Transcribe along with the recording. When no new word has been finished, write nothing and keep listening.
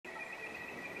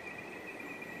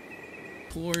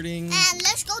Teleporting. And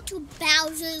let's go to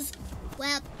Bowser's.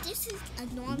 Well, this is a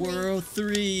normal. World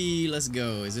 3. Let's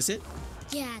go. Is this it?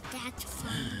 Yeah, that's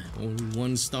fun. Only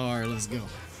 1 star. Let's go.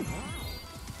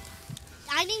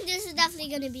 I think this is definitely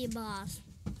gonna be a boss.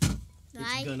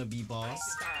 Right? It's gonna be boss.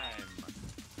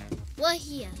 We're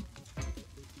here.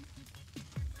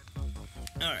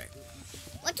 Alright.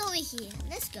 What's over here?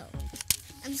 Let's go.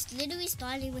 I'm literally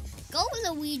starting with... Go,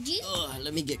 Luigi.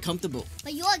 Let me get comfortable.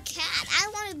 But you're a cat. I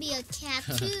want to be a cat,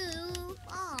 too.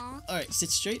 Aw. Alright,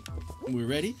 sit straight. We're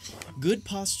ready. Good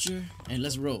posture, and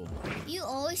let's roll. You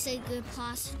always say good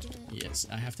posture. Yes,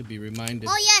 I have to be reminded.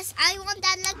 Oh, yes. I want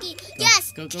that lucky.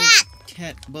 Yes, go, cat.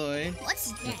 Cat boy.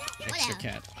 What's that? Extra Whatever.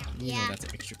 cat. You know that's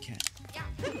an extra cat.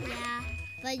 Yeah.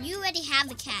 But you already have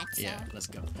the cat, so... Yeah, let's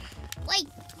go.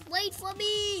 Wait for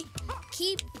me.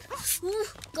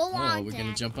 Go on, Oh, we're gonna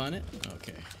Dad. jump on it?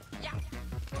 Okay.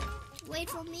 Wait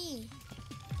for me.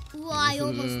 Ooh, I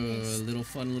almost A missed. little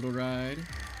fun little ride.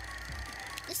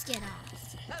 Let's get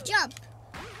off. Jump.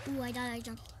 Ooh, I thought I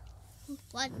jumped.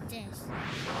 What's this?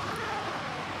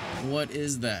 What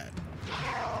is that?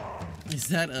 Is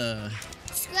that a...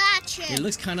 Scratch It him.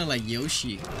 looks kind of like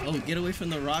Yoshi. Oh, get away from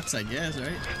the rocks, I guess,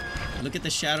 right? Look at the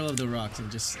shadow of the rocks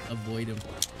and just avoid him.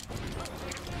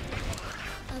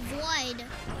 Avoid.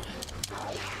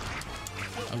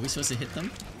 Are we supposed to hit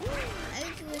them? I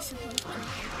think we're supposed to.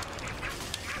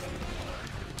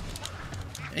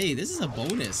 Hey, this is a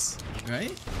bonus,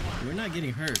 right? We're not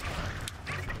getting hurt.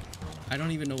 I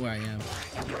don't even know where I am.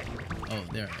 Oh,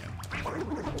 there I am.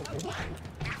 Oh,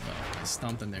 I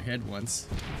stomped on their head once.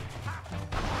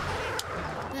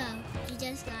 No, you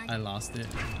just got I lost it.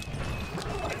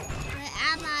 Where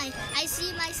am I? I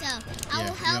see myself. I will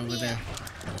You're help over you. there.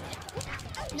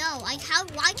 No, why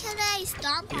can't I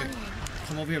stomp on him?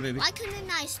 Come over here, baby. Why couldn't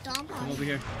I stomp on Come him? over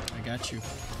here. I got you.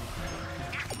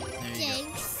 There you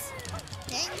Thanks.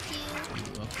 Thank you. go.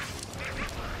 You're welcome.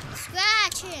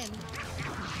 Scratch him.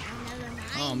 Never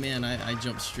mind. Oh man, I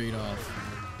jumped straight off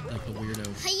like a weirdo.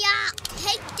 Hiya!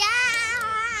 Take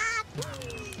that!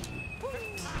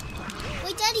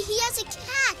 Wait, Daddy, he has a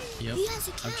cat. Yep. He has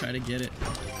a I'll cat. try to get it.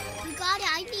 You got it.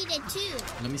 I need it too.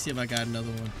 Let me see if I got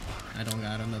another one. I don't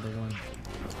got another one.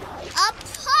 Up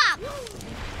pop!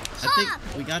 I think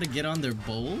we gotta get on their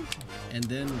bowl and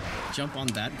then jump on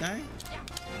that guy.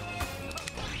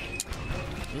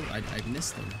 Oh, I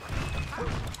missed him.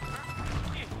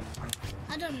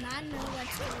 I do not know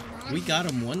what's going on. We got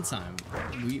him one time.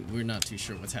 We're not too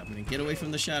sure what's happening. Get away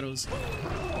from the shadows.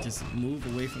 Just move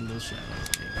away from those shadows.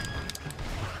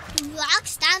 Okay.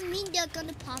 Rocks, that mean they're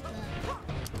gonna pop up.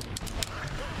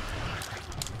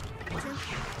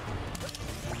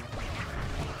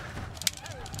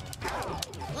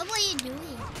 What were you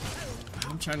doing?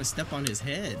 I'm trying to step on his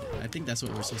head. I think that's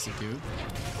what we're supposed to do.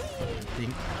 I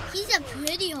think. He's a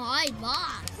pretty hard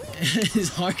boss. It's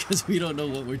hard because we don't know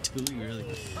what we're doing, really.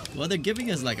 Well, they're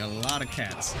giving us like a lot of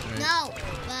cats, right? No.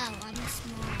 Well, I'm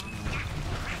small.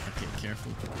 Okay,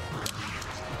 careful.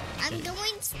 I'm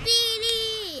doing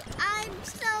speedy. I'm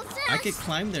so fast. I could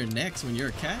climb their necks. When you're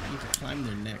a cat, you can climb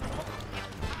their neck.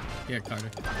 Here,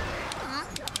 Carter. Huh?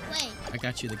 Wait. I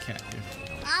got you the cat here.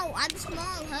 Oh, I'm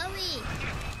small. Hurry.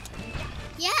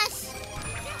 Yes.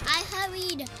 I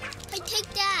hurried. I take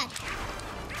that.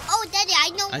 Oh, Daddy,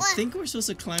 I know I what. think we're supposed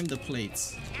to climb the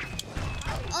plates.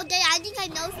 Oh, Daddy, I think I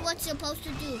know what's supposed to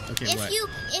do. Okay, if what? you,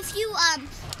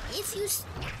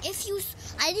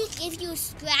 I think if you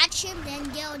scratch him, then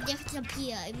they'll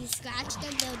disappear. If you scratch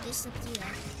them, they'll disappear.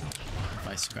 If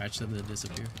I scratch them, they'll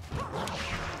disappear.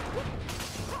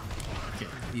 Okay,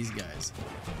 these guys.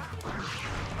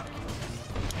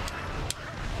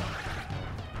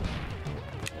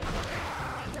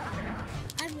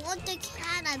 I want the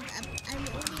cat. I'm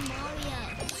only Mario.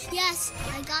 Yes,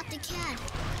 I got the cat.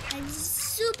 I'm a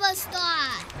superstar.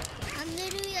 I'm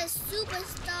literally a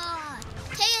superstar.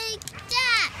 Take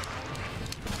that.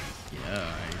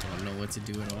 Yeah, I don't know what to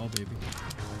do at all, baby.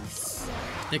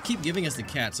 They keep giving us the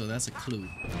cat, so that's a clue.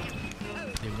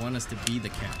 They want us to be the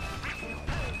cat.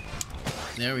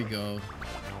 There we go.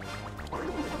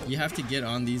 You have to get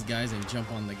on these guys and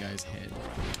jump on the guy's head.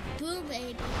 Boom,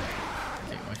 baby.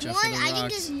 Okay, watch out for the I think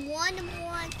rocks. there's one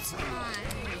more time.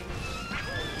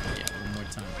 Yeah, one more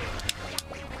time.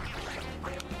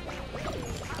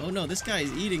 Oh no, this guy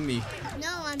is eating me.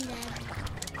 No, I'm dead.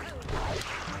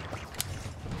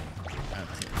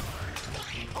 Okay.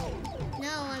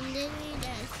 No, I'm literally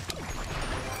dead.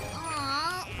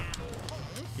 Aww.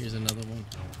 Here's another one.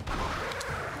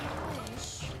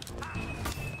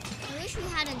 I wish we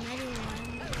had another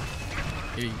one.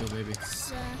 Here you go, baby.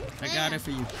 So, I got it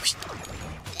for you.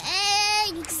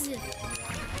 Thanks.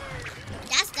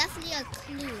 That's definitely a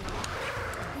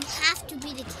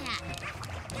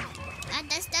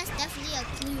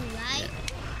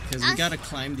Because we gotta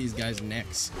climb these guys'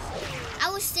 necks. I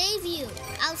will save you.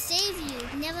 I'll save you.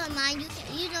 Never mind.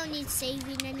 You don't need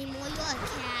saving anymore. You're a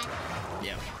cat.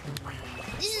 Yeah.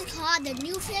 This is called the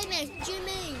new famous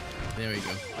Jimmy. There we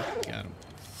go. Got him.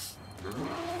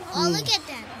 Oh, look at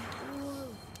that.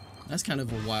 That's kind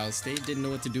of a wild state. Didn't know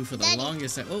what to do for the Daddy.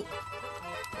 longest time. Oh,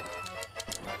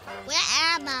 Where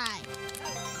am I?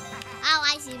 Oh,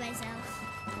 I see myself.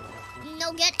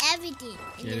 No, get everything.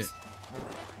 get it.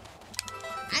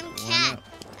 I'm One cat. up.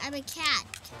 I'm a cat.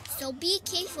 So be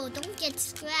careful. Don't get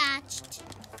scratched.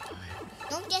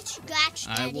 Don't get scratched,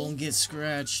 I Daddy. won't get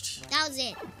scratched. That was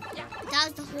it. That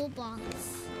was the whole boss.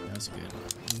 That's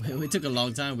good. It took a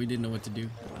long time. We didn't know what to do,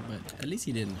 but at least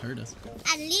he didn't hurt us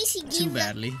At least he too gave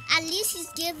badly. At least he's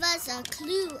give us a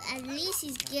clue. At least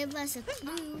he's give us a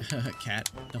clue. Cat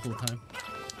the whole time.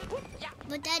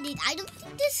 But Daddy, I don't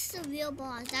think this is a real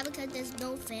boss. That's because there's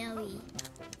no fairy.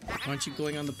 Why aren't you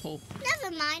going on the pole?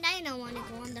 Never mind. I don't want to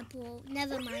go on the pole.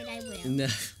 Never mind. I will. No.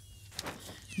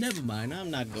 Never mind. I'm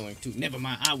not going to. Never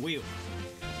mind. I will.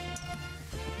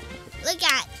 Look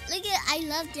at. I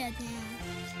love that dance.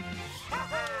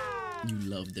 You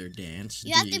love their dance.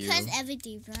 You have do to you? press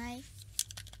everything, right?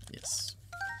 Yes.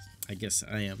 I guess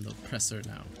I am the presser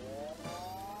now.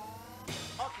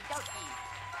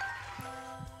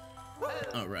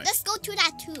 All right. Let's go to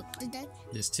that tube.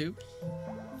 This tube.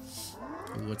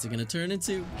 What's it gonna turn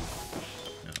into?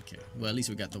 Okay. Well, at least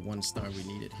we got the 1 star we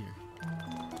needed here.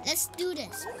 Let's do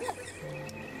this.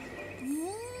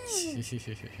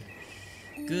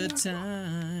 Good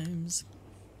times.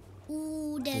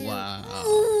 Ooh, there's Wow.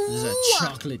 Ooh. This is a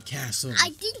chocolate castle. I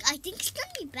think it's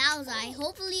gonna be Bowser.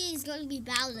 Hopefully it's gonna be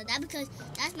Bowser. Because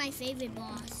that's my favorite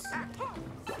boss.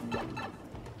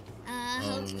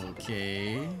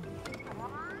 Okay.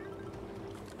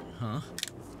 Huh?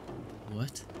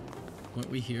 What? Weren't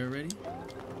we here already?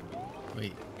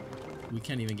 Wait. We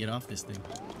can't even get off this thing.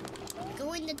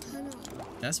 Go in the tunnel.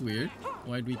 That's weird.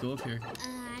 Why'd we go up here?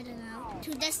 I don't know.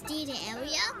 To just see the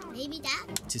area? Maybe that?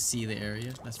 To see the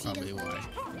area? That's probably why.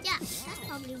 Yeah, that's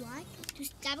probably why.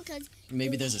 That because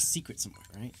Maybe there's a secret somewhere,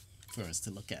 right? For us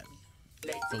to look at.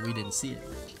 But we didn't see it.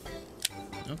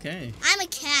 Okay. I'm a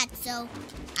cat, so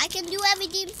I can do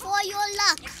everything for your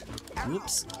luck.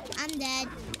 Whoops. I'm dead.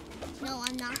 No,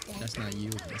 I'm not dead. That's not you.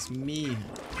 That's me.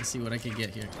 Let's see what I can get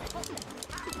here.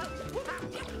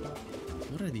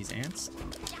 What are these, ants?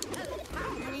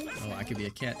 Oh, I could be a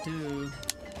cat too.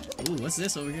 Ooh, what's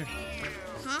this over here?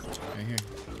 Huh? Right here.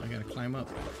 I gotta climb up.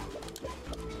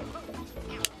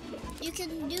 You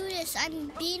can do this.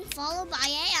 I'm being followed by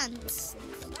ants.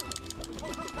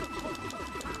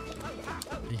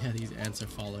 Yeah, these ants are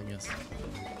following us.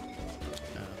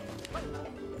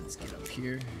 Let's get up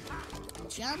here.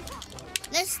 Jump.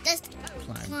 Let's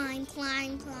Climb.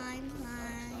 climb.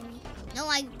 No,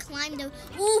 I climbed the.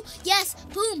 Ooh, yes,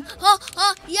 boom.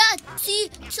 Oh, yeah. See,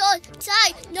 so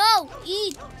side. No,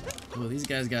 eat. Well, these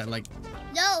guys got like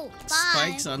No, bye.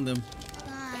 spikes on them.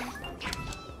 Bye.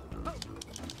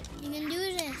 You can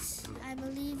do this. I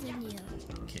believe in you.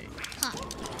 Okay. Huh.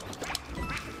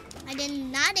 I did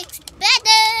not expect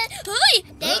it. Hey,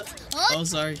 thanks. Oh,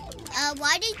 sorry.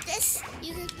 Why did this?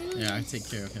 You can do Yeah, I this. take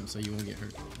care of him so you won't get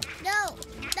hurt. No.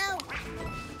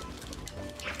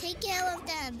 Take care of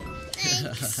them.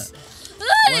 Thanks.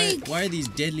 Hey. Why are these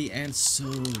deadly ants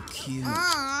so cute?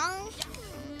 Aw.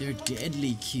 They're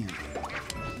deadly cute.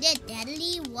 They're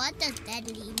deadly? What does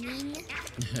deadly mean?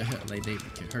 Like they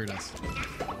can hurt us.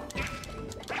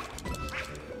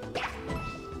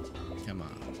 Come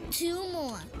on. 2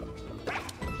 more.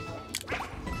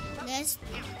 Let's.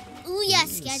 Ooh,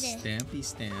 yes, Ooh, get it. Stampy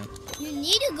stamp. You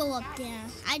need to go up there.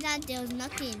 I thought there was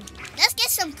nothing. Let's get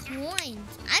some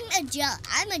coins. I'm a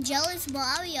jealous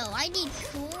Mario. I need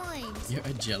coins. You're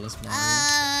a jealous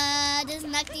Mario. There's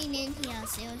nothing in here,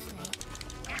 seriously.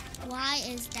 Why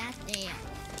is that there?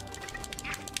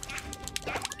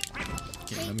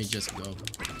 Okay, let me just go.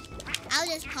 I'll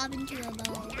just pop into a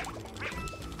bowl.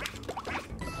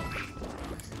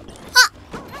 Ha!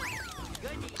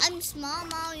 I'm small,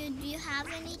 Mario. Do you have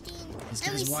anything? This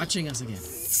Let me guy's see. watching us again.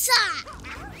 Sa!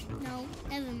 No,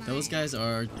 never mind. Those guys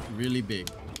are really big.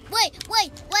 Wait.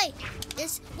 Wait.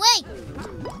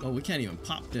 Oh, we can't even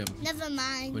pop them. Never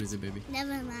mind. What is it, baby?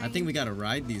 Never mind. I think we gotta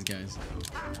ride these guys.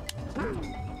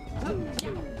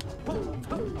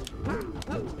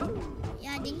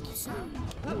 Yeah, I think so.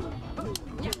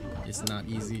 It's not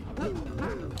easy.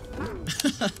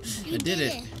 You I did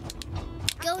it.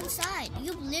 Go inside.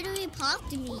 You literally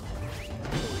popped me.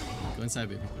 Go inside,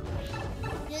 baby.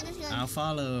 You're just I'll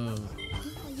follow.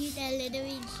 You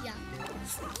literally jump.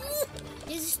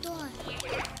 There's a store.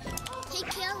 Take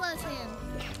care of him.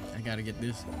 I gotta get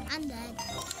this. I'm dead.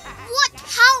 What?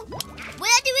 How?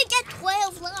 Where do we get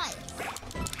 12 lives?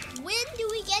 When do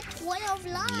we get 12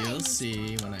 lives? You'll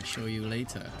see when I show you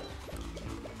later.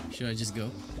 Should I just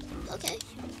go? Okay.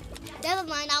 Never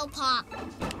mind, I'll pop.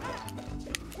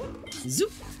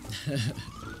 Zoop!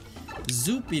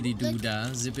 Zoopity doo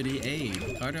dah, zippity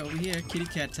a. Carter over here, kitty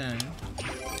cat time.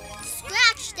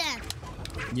 Scratch them.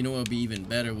 You know what would be even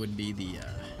better would be the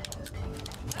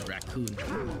raccoon.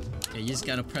 Yeah, you just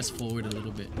gotta press forward a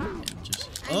little bit and just.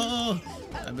 Oh!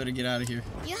 I better get out of here.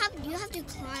 You have to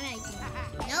climb, I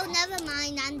think. No, never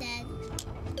mind, I'm dead.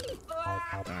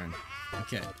 Darn.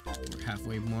 Okay, we're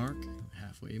halfway mark.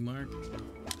 Halfway mark.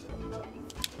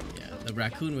 Yeah, the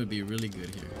raccoon would be really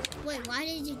good here. Wait, why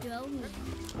did you throw me?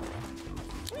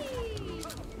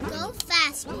 Go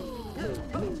fast.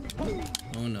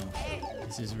 Oh no,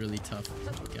 this is really tough.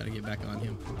 Gotta get back on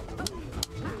him.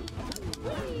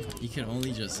 You can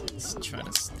only just try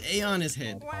to stay on his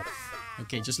head.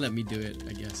 Okay, just let me do it,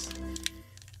 I guess.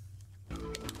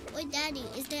 Wait, Daddy,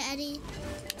 is there any...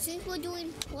 Since we're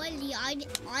doing poorly,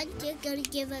 aren't they going to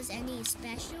give us any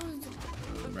specials?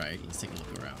 Right, let's take a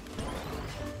look around.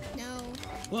 No.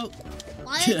 Whoa!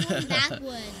 Why are you going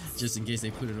backwards? Just in case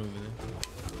they put it over there.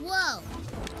 Whoa!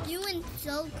 You went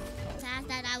so fast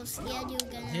that I was scared you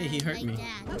were going to Hey, he hurt me.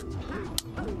 That.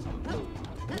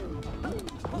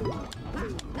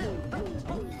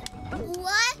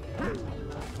 What?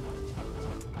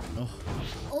 Oh.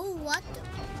 Oh, what?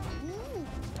 Ooh.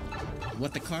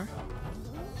 What, the car?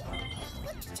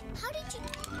 How did you...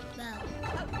 Well,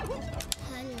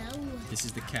 hello. This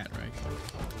is the cat, right?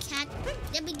 Cat.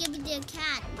 Give me the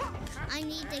cat. I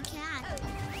need the cat.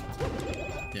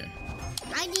 There.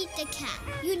 I need the cat.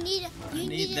 You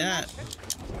need that.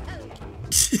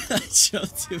 I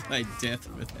choked to my death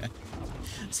for that.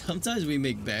 Sometimes we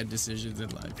make bad decisions in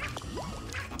life.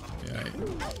 Alright.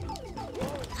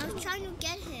 I was trying to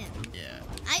get him. Yeah.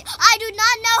 I do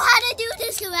not know how to do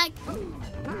this correct.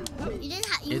 You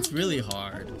didn't it's really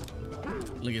hard.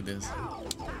 Look at this.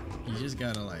 You just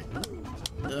gotta like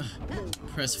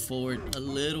press forward a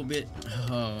little bit.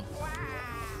 Oh.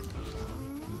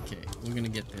 Okay, we're gonna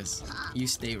get this. You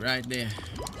stay right there.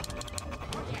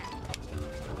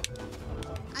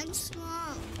 I'm small.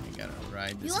 I gotta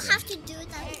ride this. You don't have to do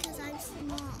that because I'm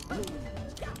small.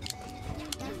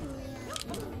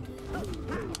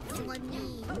 For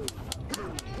me.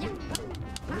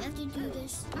 You have to do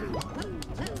this.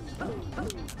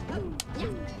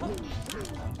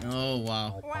 Oh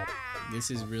wow. This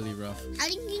is really rough. I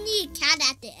think you need a cat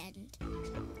at the end.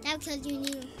 That's because you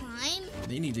need to climb.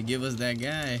 They need to give us that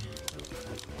guy.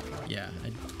 Yeah,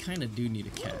 I kind of do need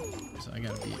a cat. So I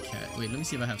gotta be a cat. Wait, let me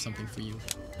see if I have something for you.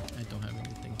 I don't have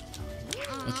anything.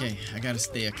 Okay, I gotta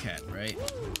stay a cat, right?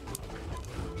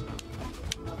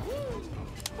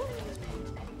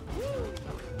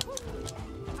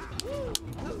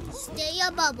 Stay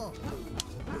a bubble.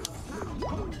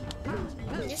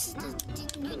 This is the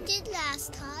thing you did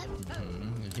last time.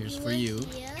 And here's for you.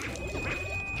 Here.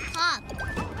 Pop.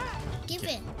 Give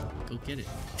it. Go get it.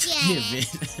 Yeah. Give it.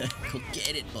 Go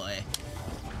get it, boy.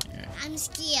 Right. I'm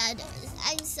scared.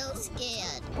 I'm so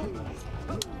scared.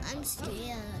 I'm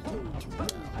scared to go.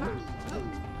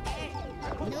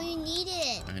 No, you need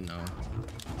it. I know.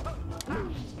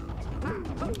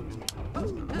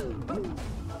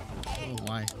 Oh,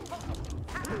 why?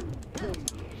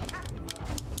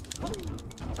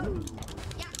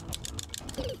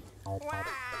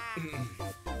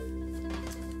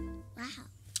 Wow.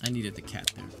 I needed the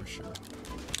cat there for sure.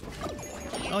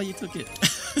 Oh, you took it.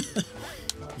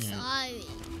 Yeah, Sorry.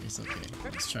 it's okay.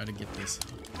 Let's try to get this.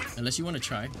 Unless you want to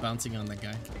try bouncing on that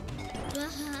guy.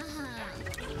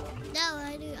 No,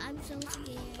 I do. I'm so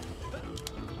scared.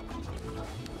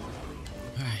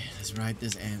 Alright, let's ride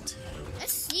this ant.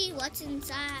 Let's see what's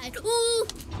inside. Ooh!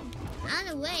 On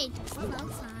the way.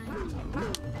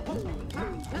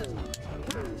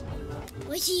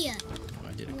 What's here? Oh,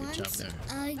 I did a good job there.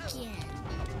 Again.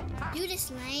 Do the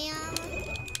slam.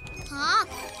 Pop.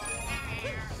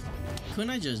 Couldn't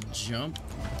I just jump?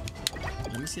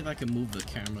 Let me see if I can move the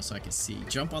camera so I can see.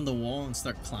 Jump on the wall and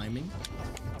start climbing.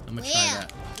 I'm gonna try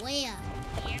that. Where?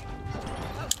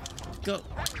 Go.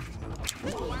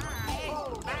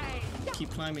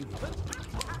 Keep climbing.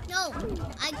 No,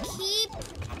 I keep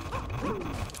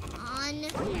on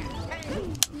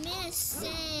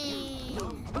missing.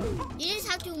 You just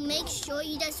have to make sure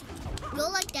you just go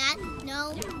like that.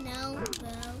 No.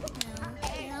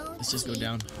 Let's just go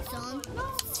down.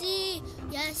 See,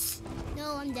 yes.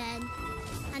 No, I'm dead.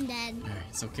 Alright,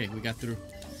 it's okay. We got through.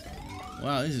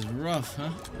 Wow, this is rough,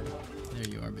 huh? There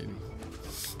you are, baby.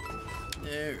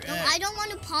 No, I don't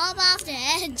want to pop off the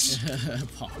edge.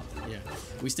 Pop. Yeah.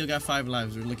 We still got 5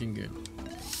 lives. We're looking good.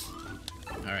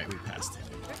 Alright, we passed it.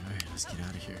 Alright, let's get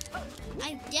out of here.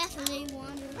 I definitely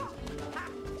want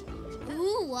to.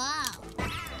 Ooh, wow.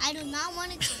 I do not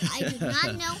want to. I do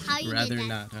not know how you Rather did that.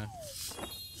 not, huh?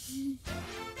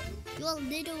 You're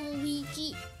little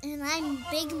Luigi and I'm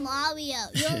Big Mario.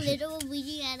 You're little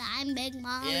Luigi and I'm Big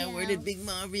Mario. Yeah, where did Big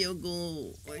Mario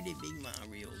go? Where did Big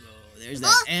Mario go? There's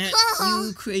that ant,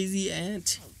 you crazy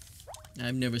ant.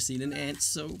 I've never seen an ant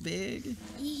so big.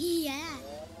 Yeah.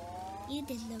 You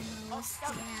did the most,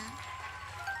 yeah.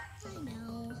 I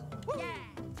know.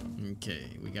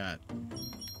 Okay, we got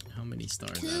how many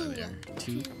stars 2. out of there?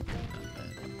 2? Not bad.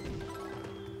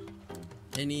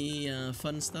 Any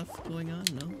fun stuff going on?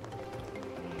 No?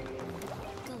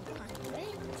 Go,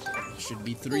 Carterville. Should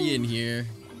be 3 in here.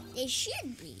 It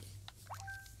should be.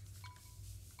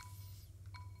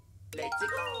 Let's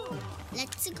go.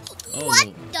 Oh,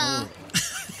 What the? oh.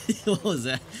 What was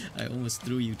that? I almost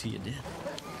threw you to your death.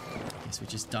 Guess we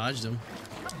just dodged him.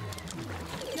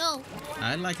 No.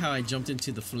 I like how I jumped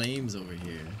into the flames over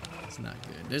here. It's not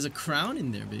good. There's a crown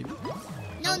in there, baby.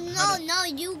 No,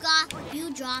 you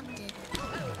dropped it.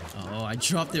 Oh, I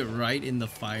dropped it right in the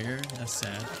fire. That's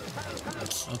sad.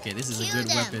 Okay, this is a good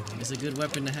weapon. It's a good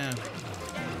weapon to have.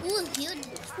 Ooh,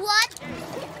 what?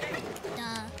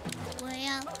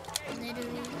 Well,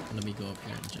 literally. Let me go up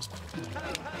here and just...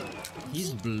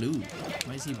 He's blue.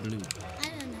 Why is he blue? I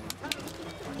don't know.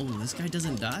 Oh, this guy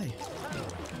doesn't die.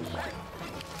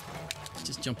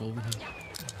 Just jump over him.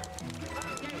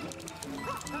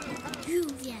 Ooh,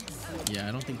 yes. Yeah,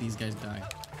 I don't think these guys die.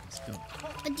 Let's go.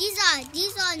 But these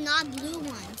are not blue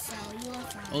ones, so you're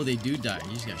fine. Oh, they do die.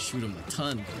 You just gotta shoot them a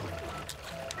ton.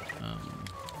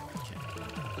 Okay.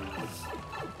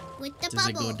 With the Does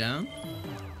bubble. it go down?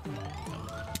 No.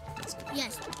 That's good.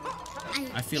 Yes.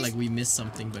 I feel like we missed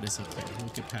something, but it's okay. We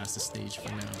could pass the stage for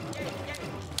now.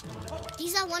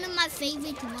 These are one of my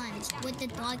favorite ones with the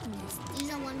darkness. These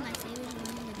are one of my favorite ones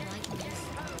with the darkness.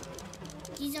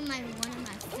 These are one of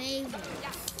my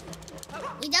favorites.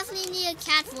 We definitely need a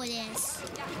cat for this.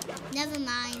 Never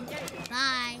mind.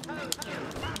 Bye.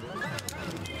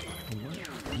 What?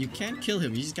 You can't kill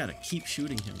him. You just gotta keep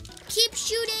shooting him. Keep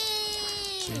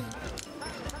shooting.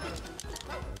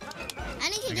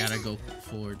 I gotta go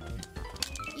forward.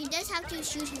 You just have to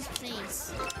shoot his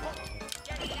face.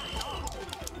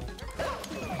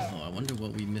 Oh, I wonder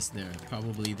what we missed there.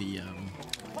 Probably the You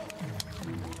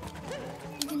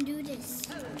can do this.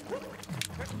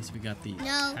 At least we got the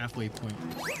No. halfway point.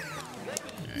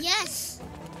 Right. Yes.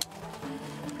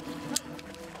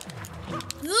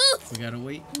 Oof. We gotta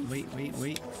wait. I did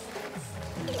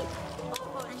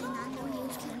not know he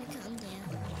was gonna come there.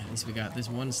 At least we got this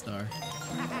 1 star.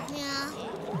 Yeah.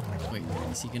 Wait,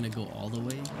 is he gonna go all the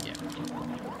way? Yeah.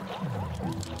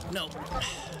 No.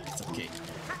 It's okay.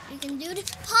 You can do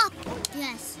this. Pop.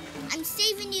 Yes. I'm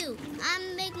saving you.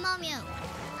 I'm Big Mario.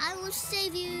 I will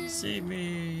save you. Save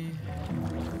me.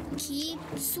 Keep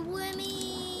swimming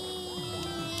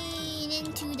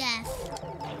into death.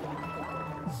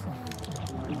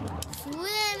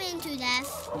 Swim into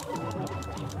death.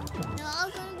 They're all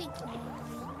gonna be cool.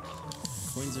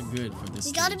 Coins are good for this.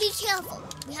 We gotta stage. be careful.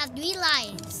 We have 3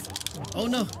 lives. Oh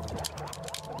no!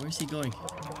 Where's he going?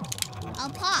 I'll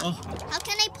pop. Oh. How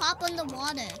can I pop on the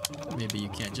water? Maybe you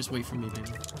can't. Just wait for me,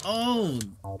 baby. Oh!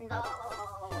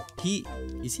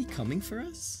 Is he coming for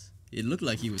us? It looked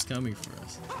like he was coming for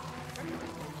us.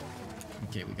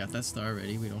 Okay, we got that star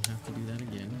ready. We don't have to do that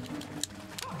again.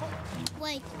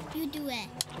 Wait, you do it.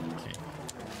 Okay.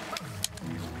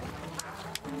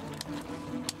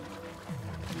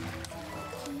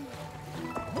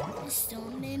 The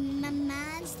storm in my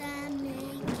mind start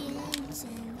making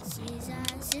sense as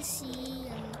I see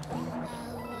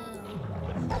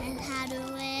and how the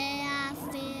way I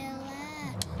feel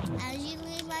as you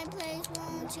leave my place,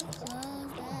 won't you close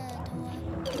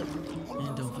the door?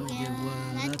 And don't forget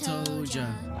what I told ya.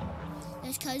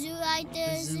 Just 'cause you're right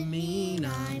doesn't mean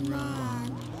I'm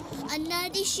wrong.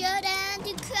 Another shoulder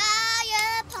to cry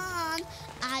upon.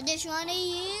 I just wanna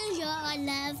use your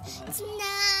love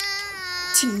tonight.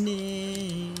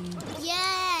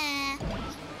 Yeah,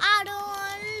 I don't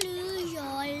wanna lose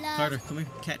your love. Carter, come here.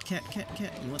 Cat.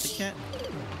 You want the cat?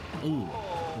 Ooh,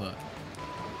 what?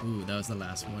 Ooh, that was the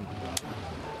last one.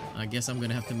 I guess I'm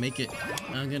gonna have to make it.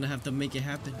 I'm gonna have to make it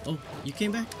happen. Oh, you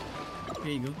came back?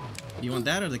 Here you go. You want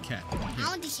that or the cat? I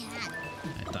want the cat.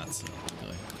 I thought so. Go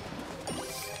ahead.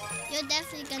 You're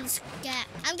definitely gonna get.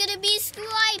 I'm gonna be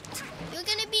swiped. You're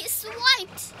gonna be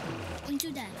swiped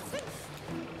into death.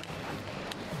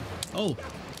 Oh.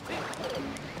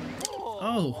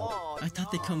 Oh, I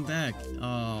thought they come back.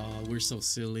 Oh, we're so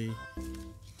silly.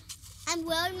 I'm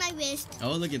wearing my wrist.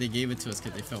 Oh, look at they gave it to us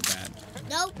because they felt bad.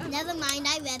 Nope, never mind.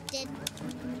 I ripped it.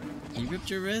 You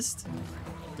ripped your wrist?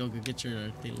 Go get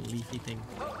your leafy thing.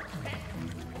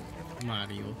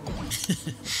 Mario.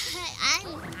 I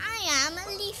am a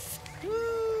leaf.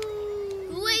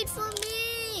 Woo. Wait for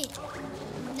me.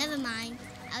 Never mind.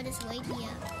 I'll just wait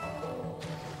here.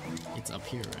 It's up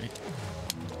here, right?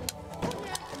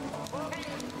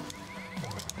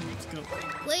 Let's go.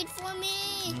 Wait for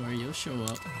me. Or you'll show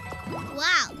up.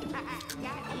 Wow.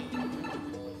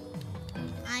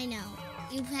 I know.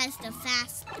 You pressed the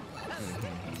fast one.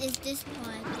 Is this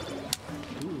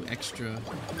part? Ooh, extra.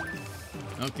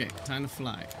 Okay, time to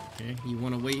fly. Okay, you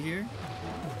want to wait here?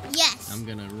 Yes. I'm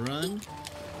gonna run,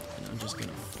 and I'm just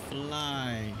gonna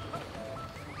fly.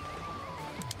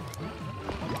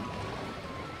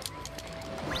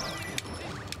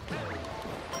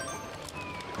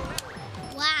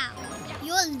 Wow.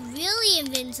 You're really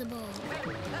invincible.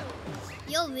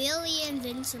 You're really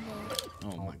invincible.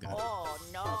 Oh my god. Oh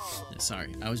no.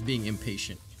 Sorry, I was being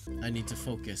impatient. I need to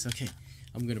focus. Okay,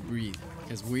 I'm gonna breathe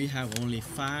because we have only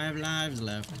 5 lives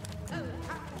left.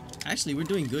 Actually, we're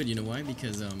doing good. You know why?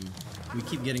 Because we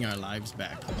keep getting our lives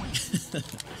back.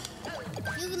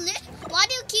 Why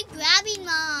do you keep grabbing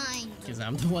mine? Because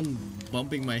I'm the one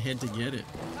bumping my head to get it,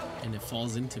 and it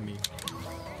falls into me.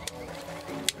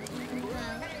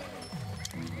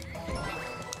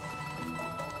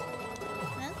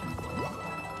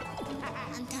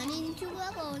 I'm turning into a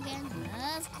rebel again.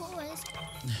 Of course.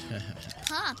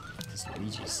 Pop. It's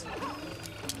Luigi's.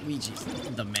 Luigi's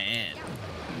the man.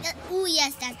 Oh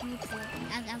yes, that's beautiful.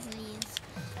 That definitely is.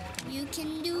 You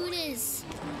can do this.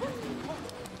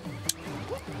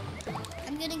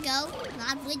 I'm gonna go.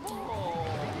 Not with you.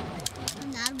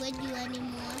 I'm not with you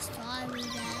anymore. Sorry,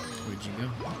 Daddy. Where'd you go?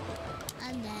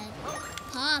 I'm dead.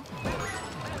 Pop.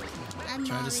 I'm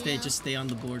Try Mario. to stay. Just stay on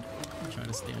the board. Try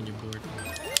to stay on your board.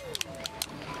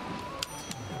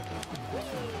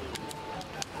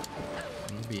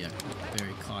 I'm gonna be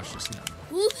very cautious now.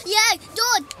 Ooh, yeah,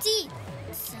 don't see.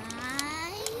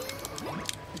 Side.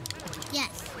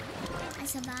 Yes, I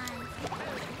survived.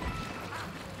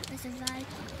 I survived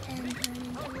and turned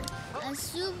into a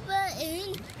super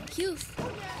youth.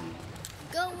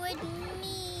 Go with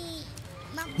me.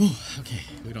 Mom. Whew, okay,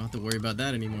 we don't have to worry about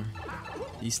that anymore.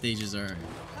 These stages are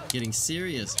getting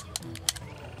serious.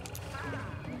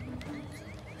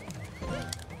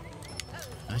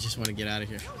 I just want to get out of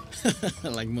here.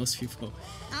 Like most people.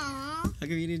 Aww. How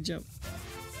come you didn't jump?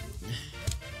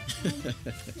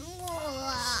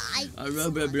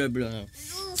 Blah, blah, blah.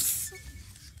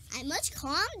 I'm much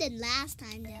calm than last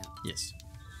time though. Yes.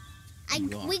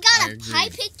 We got a agree. pie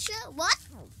picture. What?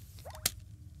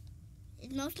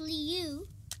 It's mostly you.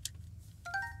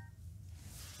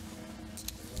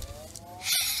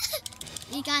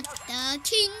 We got the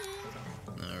king.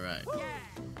 Alright.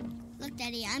 Look,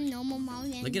 Daddy, I'm normal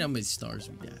Mario. Look at how many stars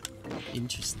we got.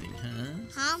 Interesting, huh?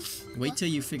 Huh? Wait till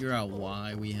you figure out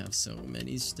why we have so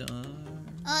many stars.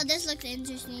 Oh, this looks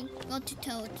interesting. Go to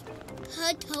Toad.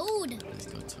 Her Toad. Let's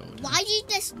go Toad. Why did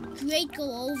this great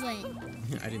go over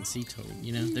it? I didn't see Toad,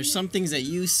 you know? There's some things that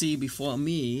you see before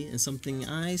me and something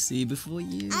I see before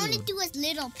you. I want to do a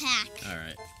little pack.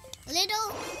 Alright.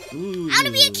 Little. Ooh. I want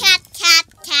to be a cat.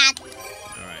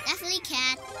 Alright. Definitely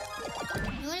cat.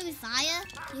 You want to be fire?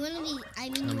 You want to be?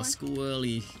 I'm a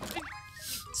squirrely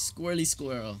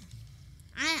squirrel.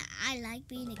 I like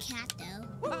being a cat though.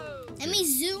 Let me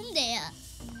zoom there.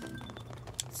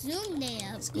 Zoom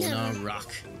there. It's going on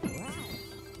rock.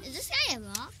 Is this guy a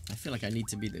rock? I feel like I need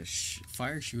to be the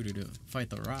fire shooter to fight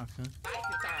the rock, huh?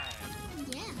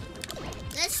 Yeah.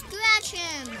 Let's scratch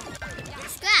him.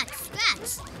 Scratch.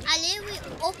 I literally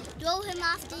throw him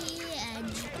off the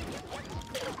edge.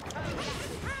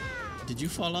 Did you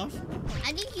fall off?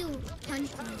 I think you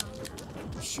punched me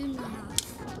off. Shoot me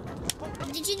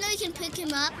off. Did you know you can pick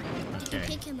him up? You can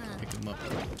pick him up. Pick him up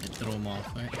and throw him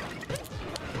off, right?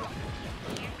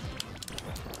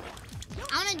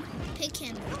 I want to pick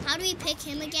him. How do we pick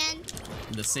him again?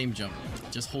 The same jump.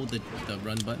 Just hold the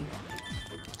run button.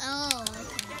 Oh, okay.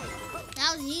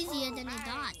 That was easier than I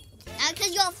thought.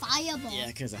 Because you're a fireball. Yeah,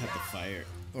 because I had to fire.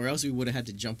 Or else we would have had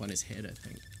to jump on his head, I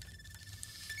think.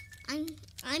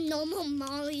 I'm normal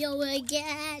Mario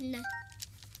again.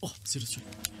 Oh, sit straight.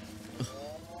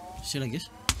 Sit like this.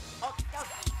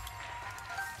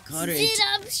 Carter,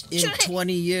 in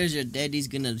 20 years, your daddy's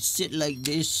gonna sit like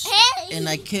this, Hey! and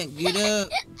I can't get up.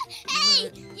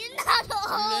 Hey, you're not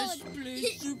Let's old. play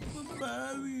Super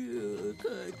Mario,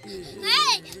 Carter.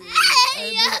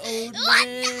 Hey, I'm an old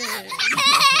man.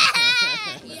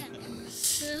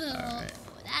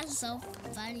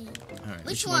 any. Alright,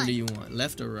 which one do you want?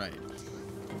 Left or right?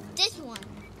 This one.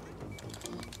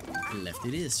 Left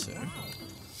it is, sir.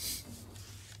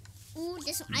 Ooh,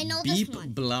 this one. I know Beep this one.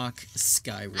 Block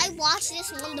Skyway. I watched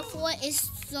this one before. It's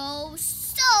so.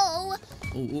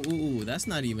 Ooh, that's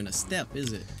not even a step,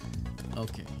 is it?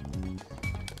 Okay.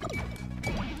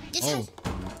 This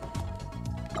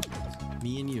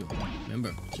Me and you.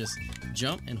 Remember, just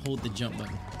jump and hold the jump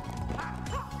button.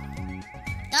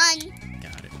 Done.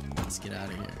 Got it. Let's get out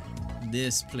of here.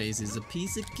 This place is a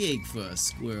piece of cake for a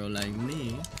squirrel like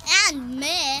me. And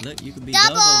me. Look, you could be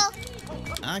double.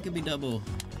 I could be double.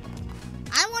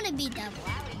 I want to be double.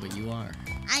 But you are.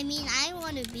 I mean, I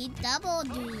want to be double,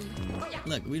 dude.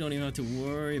 Look, we don't even have to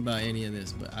worry about any of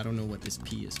this, but I don't know what this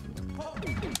P is for.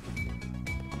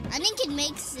 I think it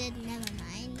makes it. Never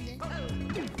mind.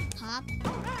 Pop.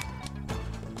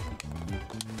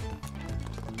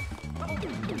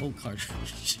 Oh, Carter.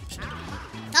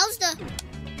 That was the.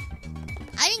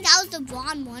 I think that was the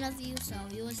blonde one of you, so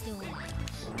you was the one.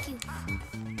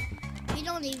 We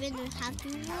don't even have to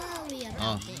worry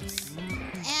about this.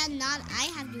 And not I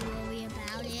have to worry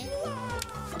about it.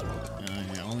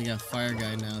 I only got Fire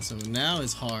Guy now, so now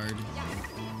it's hard.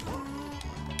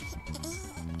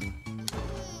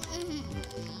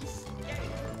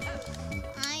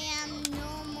 I am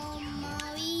no more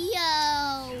Mario.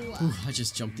 Ooh, I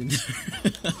just jumped in there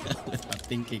without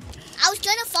thinking. I was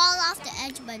gonna fall off the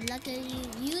edge, but luckily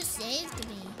you saved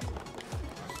me.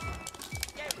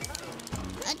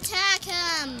 Attack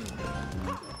him!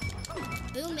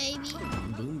 Boom, baby.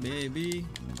 Boom, baby.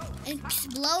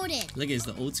 Exploded. Look, it's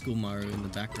the old school Mario in the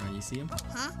background. You see him?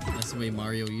 Huh? That's the way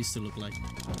Mario used to look like.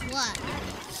 What?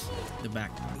 The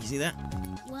back. You see that?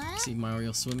 What? See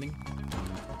Mario swimming?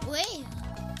 Wait.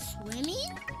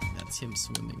 Swimming? That's him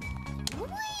swimming. Wait.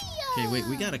 Okay, wait.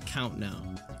 We gotta count now.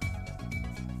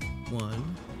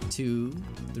 1, 2,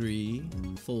 3,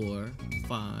 4,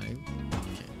 5.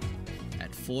 Okay.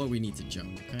 At 4, we need to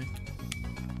jump. Okay.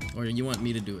 Or you want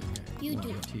me to do it? You 1,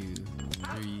 do. 2,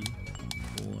 3,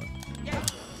 4.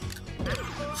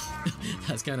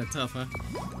 That's kind of tough, huh?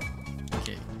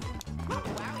 Okay.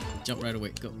 Jump right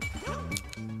away. Go.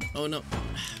 Oh no.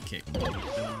 Okay.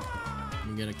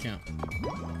 We gotta count.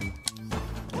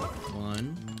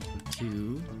 1,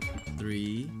 2,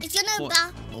 3. It's gonna 4.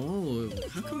 bounce. Oh,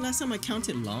 how come last time I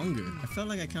counted longer? I felt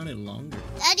like I counted longer.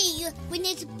 Eddie, when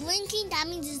it's blinking, that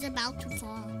means it's about to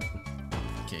fall.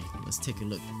 Okay, let's take a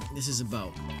look. This is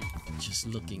about just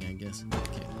looking, I guess.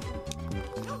 Okay.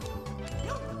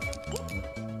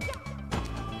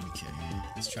 Okay,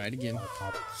 let's try it again.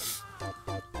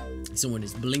 So when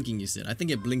it's blinking, you said. I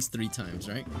think it blinks 3 times,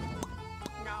 right?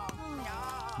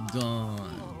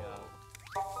 Gone.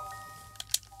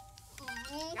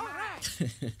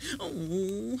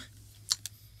 Oh.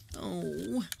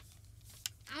 Oh.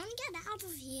 I want to get out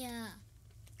of here.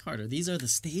 Carter, these are the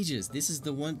stages. These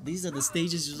are the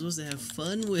stages you're supposed to have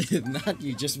fun with, not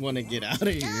you just want to get out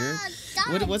of here.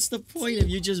 What's the point if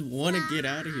you just want to get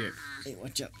out of here? Hey,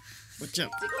 watch out. Watch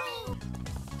out.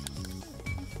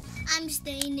 I'm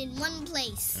staying in one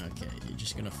place. Okay, you're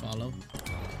just gonna follow?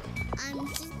 I'm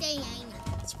staying.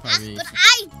 It's probably But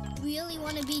I really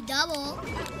want to be double.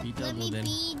 be Let double me then.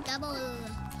 be double.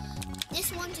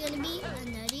 This one's gonna be a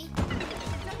nutty.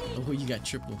 Oh, you got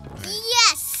triple. All right.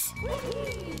 Yes!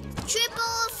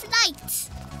 Triple flight.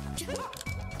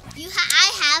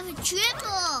 I have a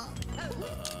triple.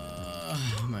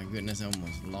 My goodness, I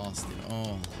almost lost it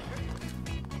all.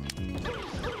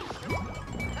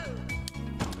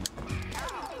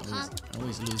 I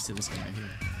always lose to this guy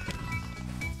here.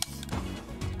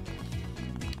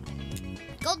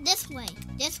 Go this way.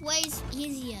 This way's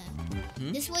easier.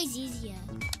 Hmm? This way's easier.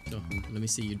 Go. Let me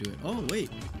see you do it. Oh,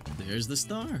 wait. There's the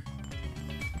star.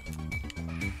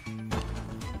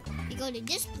 You go to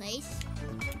this place.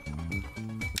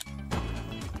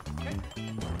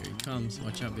 Here he comes.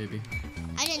 Watch out, baby.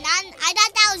 I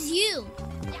thought that was you.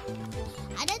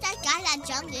 I thought that guy that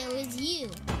jumped, it was you.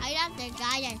 I thought the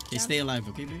guy that jumped. Hey, stay alive,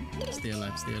 okay, baby? Stay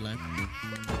alive, stay alive.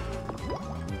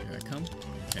 Here I come.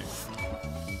 Okay.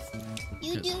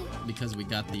 You do. Because we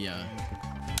got the, You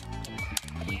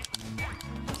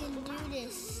can do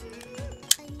this.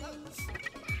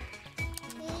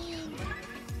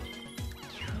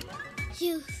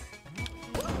 You.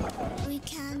 We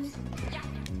can.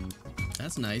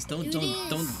 That's nice. Don't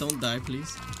die,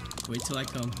 please. Wait till I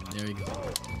come. There you go.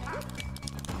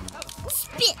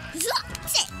 Spit.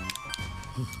 Sit.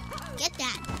 Get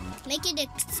that. Make it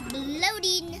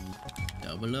exploding.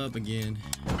 Double up again.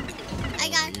 I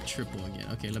got. You're triple again.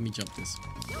 Okay, let me jump this.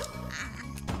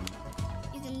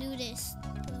 You can do this,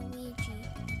 Luigi.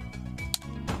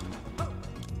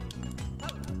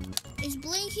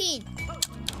 blinking.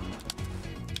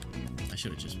 I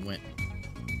should have just went.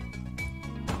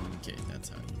 Okay, that's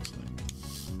how it looks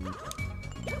like.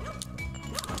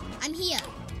 I'm here.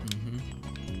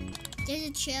 Mm-hmm. There's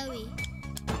a cherry.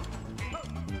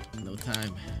 No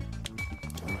time.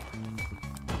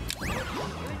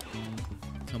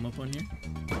 Come up on here.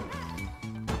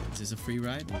 Is this a free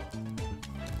ride?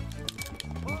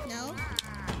 No.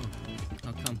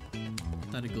 How come? I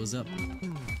thought it goes up.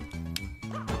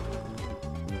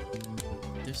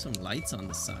 There's some lights on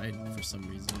the side for some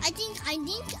reason. I think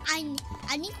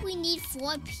we need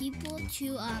 4 people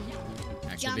to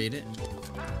Activate jump. it?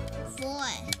 4.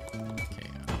 Okay,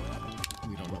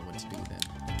 we don't know what to do then.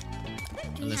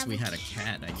 Do Unless we have had a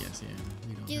cat, I guess, yeah.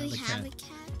 We don't Do we have have a a cat.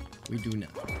 cat? We do not.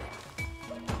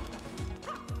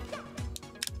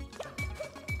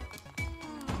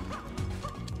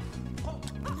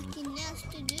 Nothing else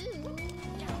to do.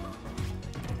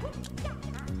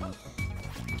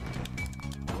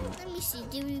 Let me see.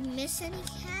 Did we miss any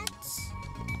cats?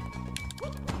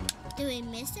 Did we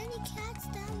miss any cats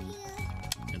down here?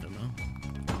 I don't know.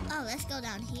 Oh, let's go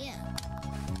down here.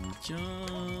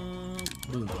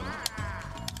 Jump! Boom.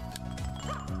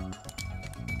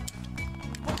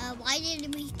 Why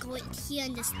didn't we go here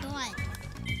in the start?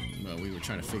 Well, we were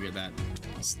trying to figure that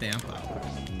stamp out.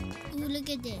 Ooh, look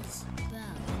at this, bro.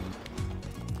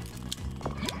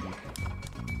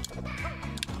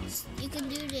 You can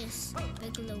do this,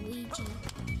 big Luigi.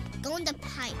 Go in the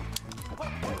pipe.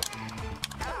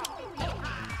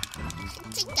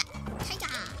 Take that, take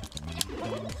that.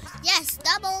 Yes,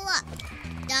 double up,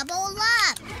 double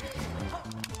up.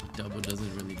 Double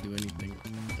doesn't really do anything.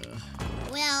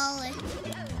 Well,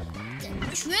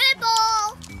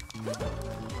 triple.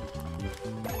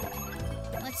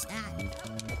 What's that?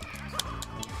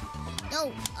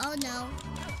 No, oh no.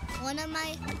 One of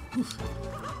my,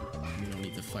 We don't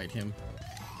need to fight him.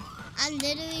 I'm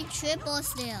literally triple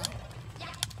still.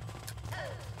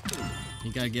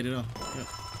 You gotta get it off.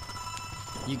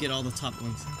 Yep. You get all the top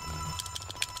ones.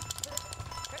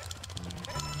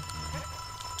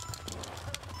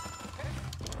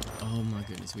 Oh my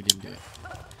goodness, we didn't do it.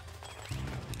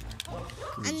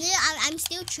 I'm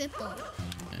still triple.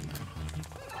 I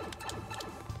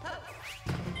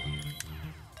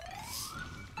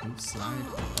know. Oops, slide.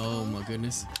 Oh my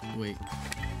goodness. Wait.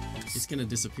 It's gonna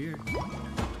disappear.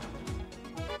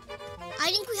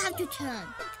 I think we have to turn.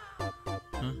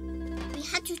 Huh? We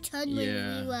had to turn when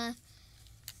Yeah. we were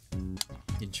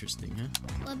Interesting,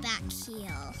 huh? back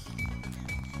here.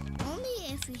 Only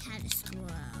if we had a squirrel.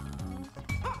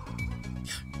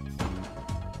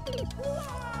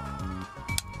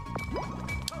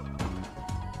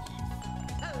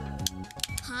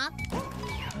 Hop.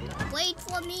 Wait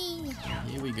for me.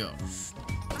 Here we go.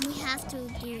 We have to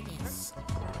do this.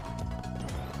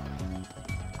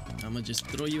 I'm gonna just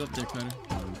throw you up there, Carter.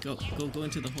 Go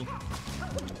into the hole.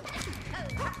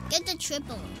 Get the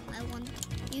triple. I want.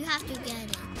 You have to get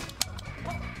it.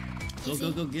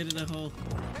 Go, get in the hole.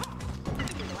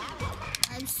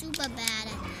 I'm super bad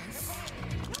at this.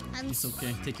 It's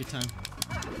okay, take your time.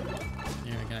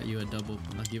 There, I got you a double.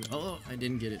 I'll give it. Oh, I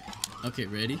didn't get it. Okay,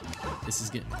 ready? This is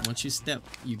good. Once you step,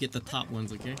 you get the top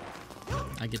ones, okay?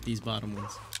 I get these bottom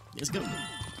ones. Let's go.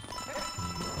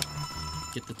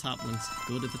 Get the top ones.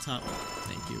 Go to the top.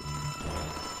 Thank you.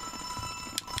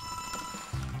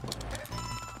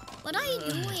 What are you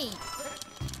doing?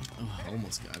 Oh,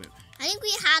 almost got it. I think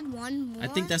we had one more. I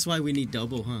think that's why we need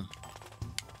double, huh?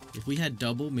 If we had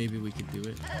double, maybe we could do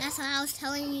it. That's why I was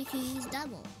telling you to use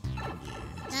double.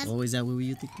 Oh, is that what were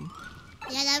you thinking?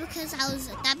 Yeah, that's because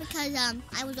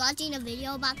I was watching a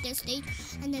video about this stage,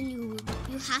 and then you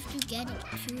have to get it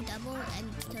to double,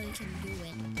 and so you can do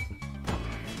it.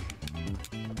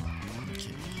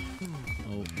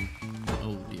 Okay.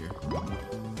 Oh dear.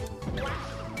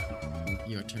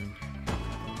 Your turn.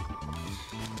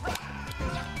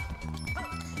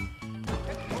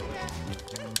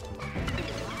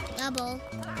 Double.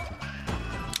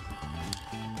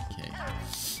 Okay.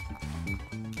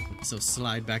 So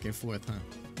slide back and forth, huh?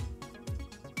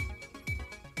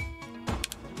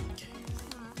 Okay.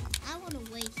 I want to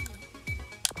wait here.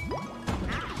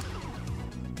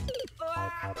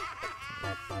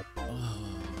 Oh,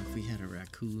 if we had a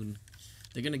raccoon.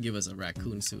 They're gonna give us a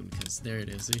raccoon soon, because there it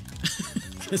is, see?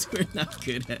 Because we're not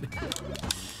good at it.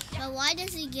 But why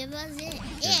does he give us it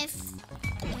if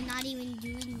we're not even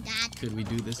doing that? Could we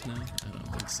do this now? I don't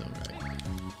think so, right?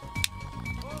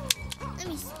 Let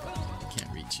me see.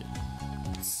 Can't reach it.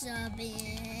 Sub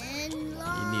in You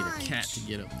launch. need a cat to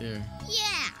get up there.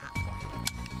 Yeah.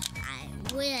 I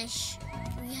wish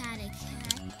we had a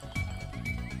cat.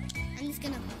 I'm just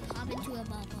gonna pop into a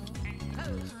bubble.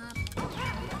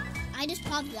 I just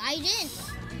popped right in.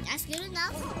 That's good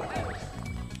enough.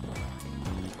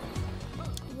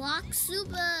 Walk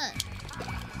super.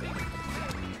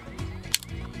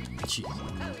 Jeez,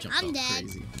 I'm dead.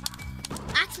 Crazy.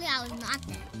 Actually, I was not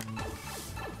dead.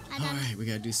 Alright, we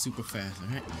gotta do super fast,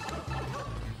 alright?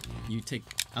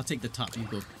 I'll take the top, you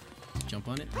go jump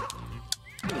on it.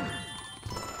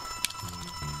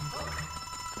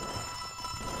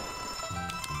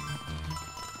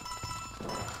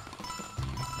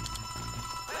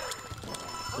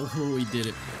 Oh, we did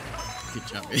it. Good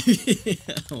job, baby.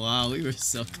 Wow, we were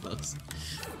so close.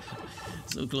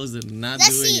 So close to not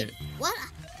doing it. What?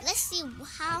 Let's see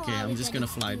how. Okay, I'm just gonna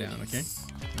fly down, okay?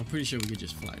 I'm pretty sure we could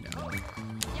just fly down.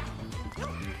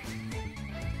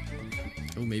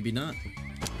 Oh, maybe not.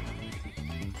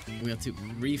 We have to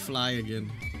refly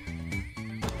again.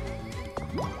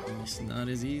 It's not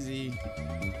as easy.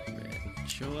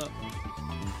 Show up.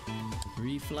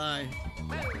 Refly.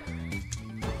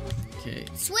 Okay.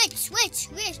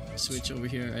 Switch over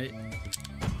here, right?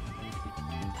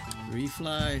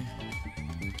 Refly.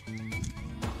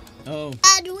 Oh.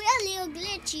 We're a little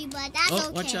glitchy, but that's okay.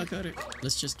 Oh, watch out, Carter.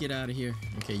 Let's just get out of here.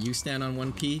 Okay, you stand on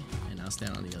one P, and I'll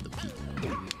stand on the other P.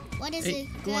 What is it?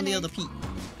 Go on the other P.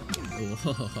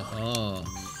 Oh,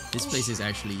 this place is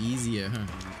actually easier, huh?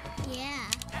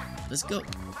 Yeah. Let's go.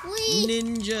 Whee!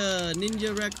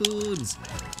 Ninja raccoons.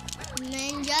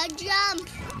 Ninja jump.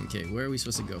 Okay, where are we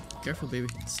supposed to go? Careful, baby.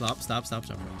 Stop. Right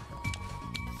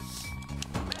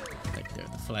there.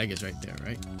 The flag is right there,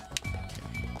 right? Okay.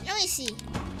 Let me see.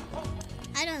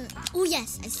 I don't. Oh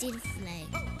yes, I see the flag.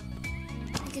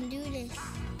 I can do this.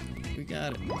 We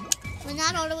got it. We're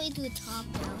not all the way to the top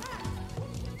though.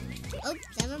 Oh,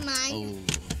 never mind. Oh.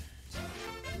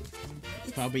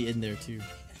 It's probably in there too.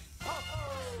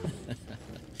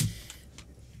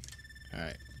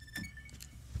 Alright.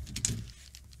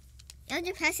 You have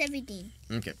to press everything.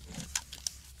 Okay.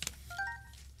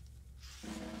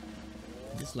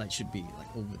 This light should be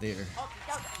like over there. Oh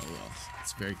well,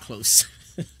 it's very close.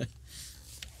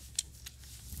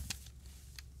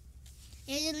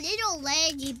 It's a little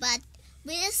laggy, but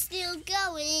we're still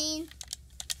going.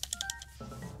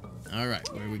 Alright,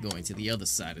 where are we going? To the other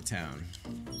side of town.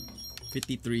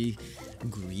 53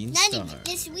 green Then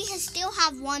stars. we still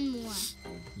have one more.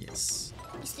 Yes.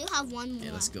 We still have one more.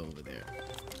 Yeah, let's go over there.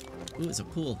 Ooh, it's a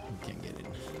pool. We can't get in.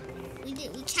 We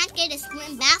can't get a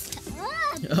swim bathtub.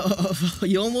 Oh,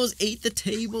 you almost ate the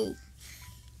table.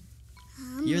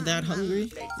 You're that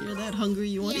hungry? You're that hungry?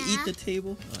 You want to eat the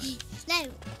table? Right. No,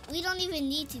 we don't even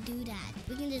need to do that.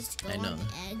 We can just go on the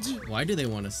edge. Why do they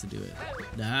want us to do it?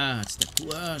 That's the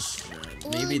question.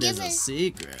 Maybe there's a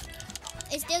secret.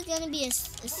 Is there going to be a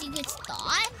secret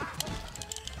star?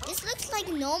 This looks like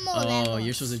normal Oh,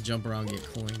 you're supposed to jump around and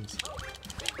get coins.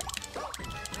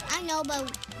 I know,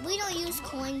 but we don't use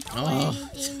coins for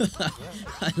anything.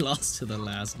 I lost to the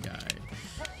last guy.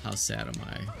 How sad am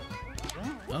I?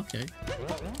 Okay.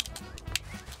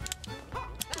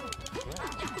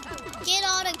 Get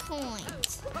all the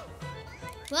coins.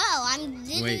 Well, I'm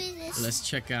literally let's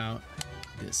check out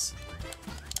this.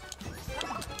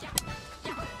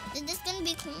 Is this gonna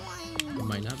be coins? It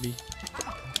might not be. Yep,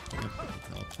 it's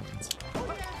all coins.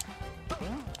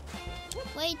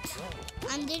 Wait,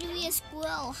 I'm literally a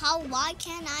squirrel. Why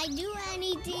can't I do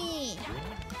anything?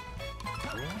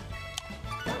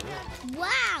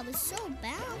 Wow, it's so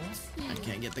bouncy. I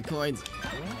can't get the coins.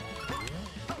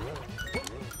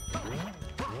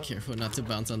 Careful not to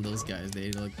bounce on those guys.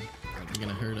 They look like they're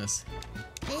gonna hurt us.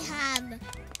 They have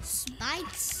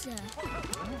spikes.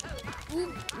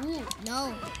 Ooh,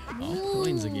 no. All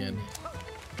coins again.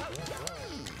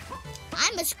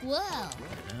 I'm a squirrel.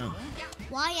 I know.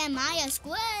 Why am I a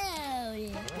squirrel?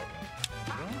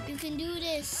 You can do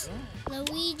this,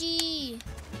 Luigi.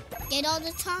 Get all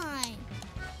the time.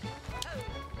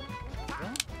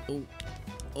 Oh,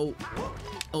 oh,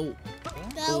 oh,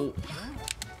 Go.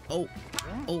 oh,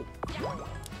 oh, oh,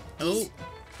 oh, oh,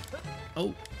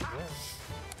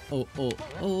 oh, oh,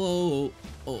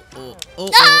 oh, oh,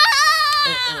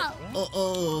 oh,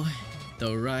 oh,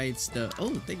 the rights,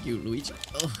 oh, thank you, Luigi.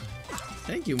 Oh,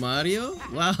 thank you, Mario.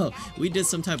 Wow, we did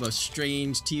some type of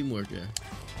strange teamwork there.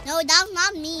 No, that's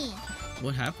not me.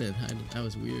 What happened? That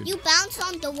was weird. You bounced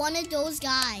onto one of those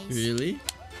guys. Really?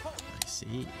 I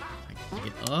see.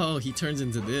 Oh, he turns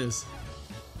into this.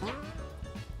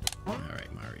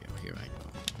 Alright, Mario, here I go.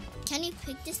 Can you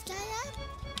pick this guy up?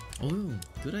 Oh,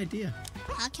 good idea.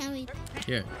 How can we?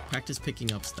 Here, practice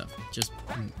picking up stuff. Just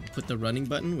put the running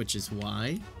button, which is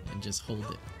Y, and just hold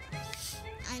it.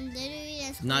 I'm literally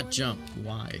just Not jump,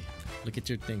 Y. Look at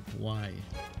your thing, Y.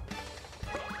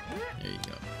 There you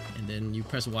go. And then you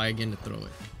press Y again to throw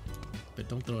it. But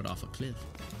don't throw it off a cliff.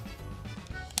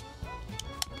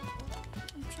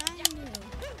 I'm trying to.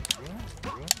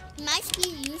 Might be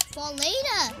used for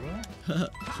later.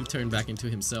 He turned back into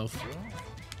himself.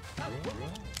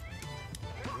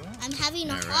 I'm having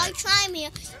a hard time here.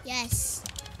 Yes.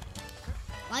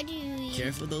 Why do you...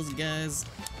 Careful those guys.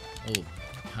 Oh,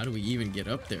 how do we even get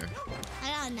up there?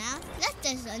 I don't know. Let's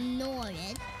just ignore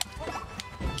it.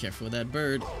 Careful with that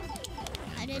bird.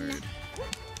 I didn't know.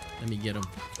 Let me get him.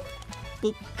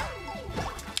 Boop.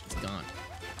 It's gone.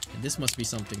 And this must be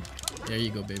something. There you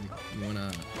go, baby. You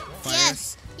wanna fire?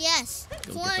 Yes, yes.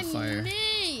 Go for get the fire.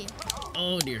 me.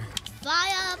 Oh dear.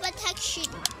 Fire protection.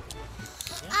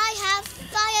 I have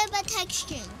fire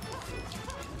protection.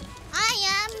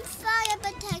 I am fire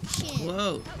protection.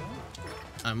 Whoa.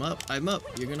 I'm up. I'm up.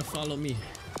 You're gonna follow me. Here.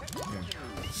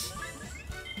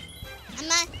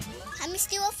 I'm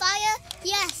still a fire?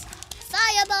 Yes.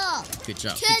 Fireball. Good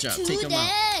job. Good job. Take him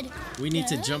out. We need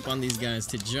to Yeah. jump on these guys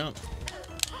to jump.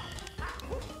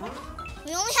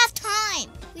 We only have time.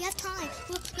 We have time.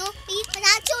 No, we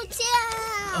cannot do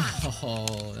that.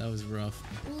 Oh, that was rough.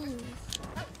 Ooh.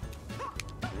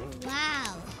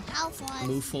 Wow. How far?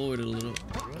 Move forward a little.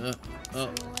 Oh,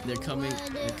 they're coming.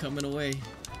 They're coming away.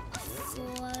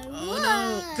 Forward. Oh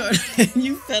no, Carter,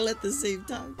 you fell at the same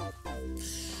time.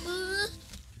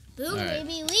 Boo, All right.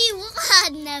 baby, we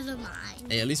won. Never mind.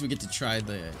 Hey, at least we get to try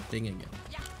the thing again.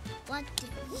 What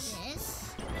is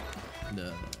this?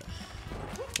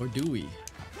 Or do we?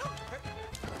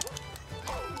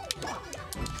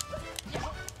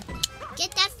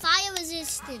 Get that fire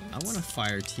resistance. I want to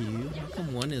fire to you. How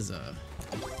come one is a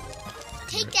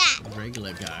Take that.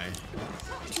 regular guy?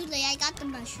 Too late. I got the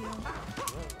mushroom.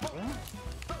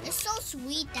 It's so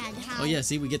sweet that how. Oh yeah,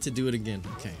 see, we get to do it again.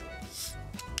 Okay.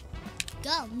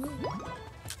 Go move.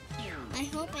 I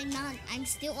hope I'm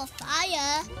still a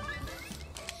fire.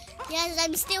 Yes,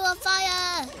 I'm still a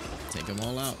fire. Take them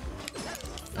all out.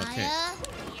 Okay. Fire.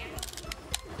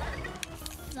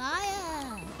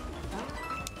 Fire.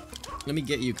 Let me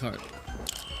get you, Cart.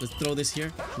 Let's throw this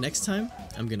here. Next time,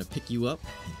 I'm gonna pick you up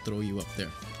and throw you up there.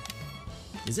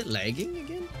 Is it lagging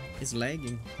again? It's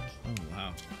lagging. Oh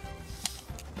wow.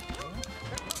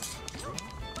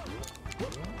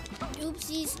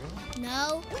 Oopsies.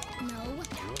 No. No.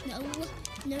 No.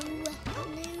 No. No.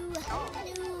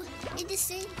 No. It is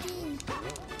sinking.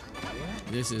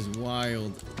 This is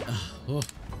wild. Oh.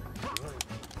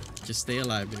 Just stay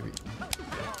alive, baby.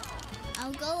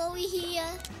 I'll go over here.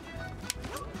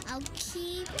 I'll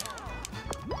keep.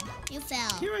 You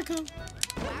fell. Here I come.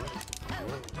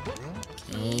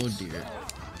 Oh dear.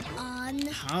 On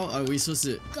How are we supposed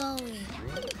to? going.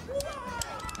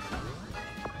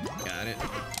 Got it.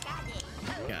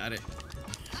 Got it.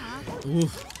 Huh? Ooh.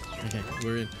 Okay,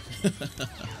 we're in.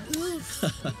 Oof.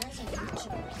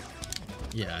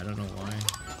 Yeah, I don't know why.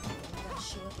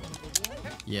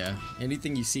 Yeah,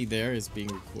 anything you see there is being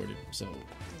recorded. So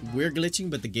we're glitching,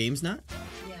 but the game's not?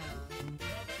 Yeah.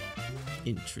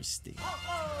 Interesting.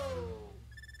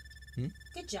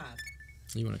 Good job.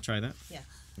 You want to try that? Yeah.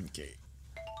 Okay.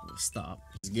 We'll stop.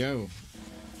 Let's go.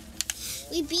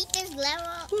 We beat this level.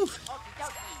 Whew.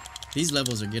 These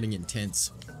levels are getting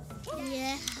intense.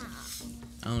 Yeah.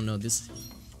 I don't know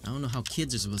I don't know how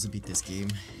kids are supposed to beat this game.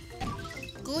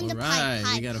 Go in the Alright,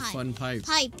 pipe. we got a fun pipe.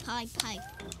 Pipe.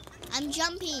 I'm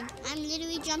jumping. I'm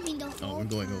literally jumping the whole Oh, we're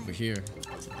going time. over here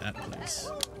to that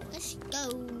place. Let's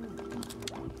go.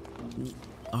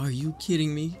 Are you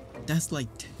kidding me? That's like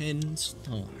 10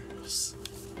 stars.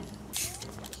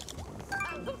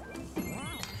 I'm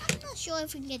not sure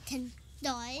if we can get 10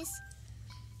 stars.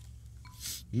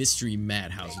 Mystery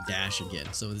Madhouse Dash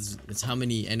again. So it's how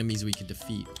many enemies we can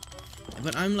defeat.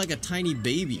 But I'm like a tiny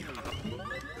baby.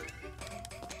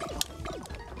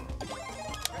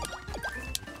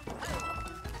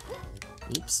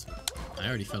 Oops. I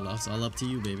already fell off. It's all up to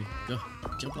you, baby. Go.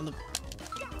 Jump on the...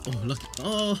 Oh, look.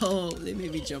 Oh, they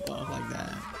made me jump off like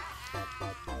that.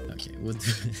 Okay, we'll do...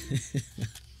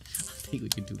 I think we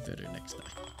can do better next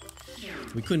time.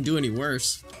 We couldn't do any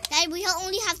worse. Dad, we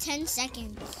only have 10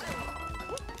 seconds.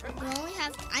 We only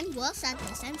have... I'm worse at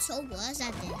this. I'm so worse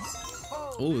at this.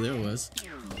 Oh, there was.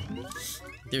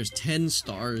 There's 10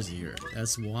 stars here.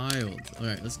 That's wild.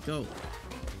 Alright, let's go.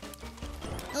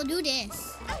 We'll do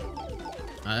this.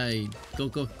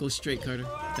 Go straight, Carter.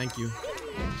 Thank you.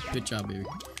 Good job, baby.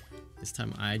 This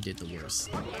time I did the worst.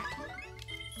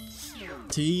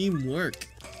 Teamwork.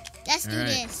 Let's do All right.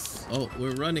 this. Oh,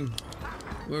 we're running.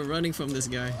 We're running from this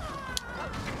guy.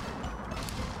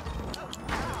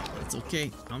 It's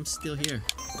okay. I'm still here.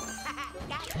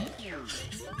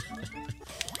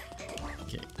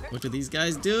 Okay, what do these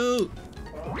guys do?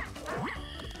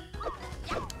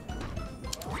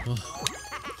 Oh.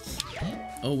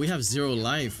 Oh, we have 0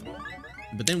 life.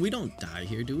 But then we don't die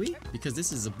here, do we? Because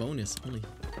this is a bonus only.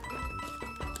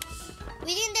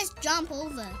 We didn't just jump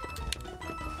over.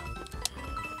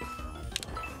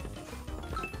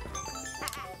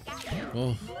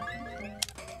 Oh.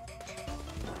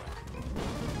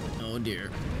 Oh dear.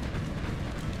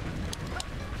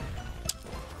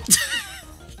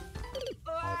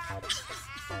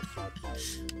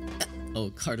 Oh,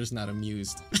 Carter's not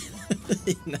amused.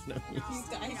 He's not amused.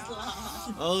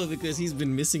 Oh, because he's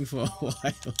been missing for a while.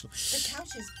 The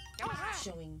couch is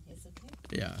showing. It's okay.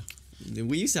 Yeah.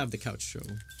 We used to have the couch show.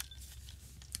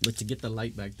 But to get the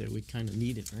light back there, we kind of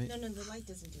need it, right? No, the light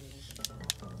doesn't do anything.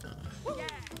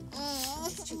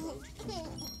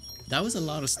 That was a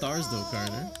lot of stars, though,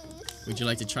 Carter. Would you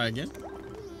like to try again?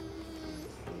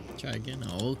 Try again?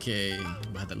 Okay.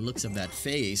 By the looks of that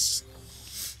face,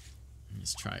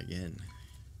 let's try again.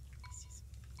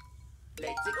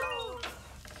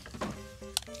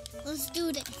 Let's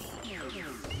do this.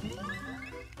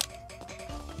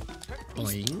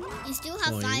 Boing. You still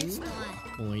have Boing. 5 stars.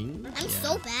 Boing. I'm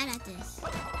so bad at this.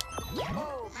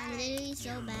 I'm literally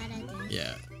so bad at this.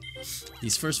 Yeah.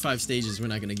 These first 5 stages, we're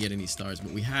not going to get any stars,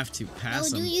 but we have to pass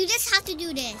them. You just have to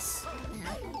do this.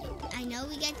 I know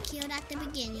we get killed at the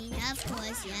beginning. Of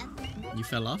course, yeah. You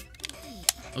fell off?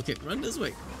 Okay, run this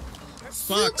way.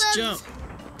 Box jump.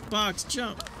 Box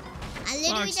jump. I'm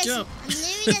literally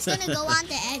just gonna go on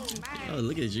the edge. Oh,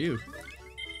 look at you.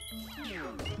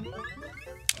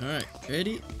 Alright,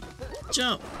 ready?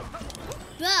 Jump.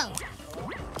 Bro.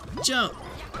 Jump.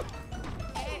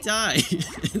 Die.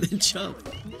 And then jump.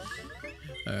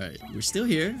 Alright, we're still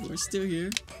here. We're still here.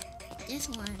 This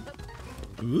one.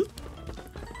 Whoop.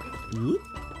 Whoop.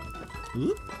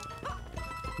 Whoop.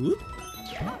 Whoop.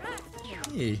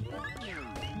 Hey.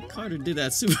 Carter did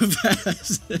that super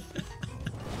fast.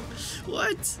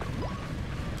 What?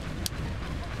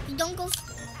 You don't go.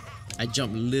 I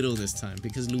jumped little this time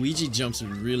because Luigi jumps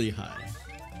really high.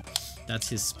 That's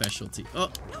his specialty. Oh.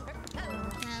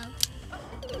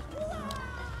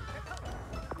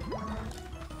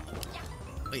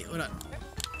 Wait, hold on.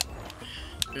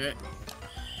 Alright.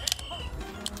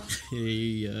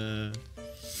 Hey,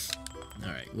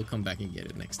 alright, we'll come back and get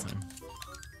it next time.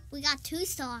 We got 2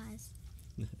 stars.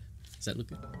 Does that look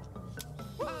good?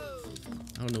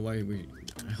 I don't know why we.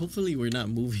 Hopefully, we're not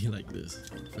moving like this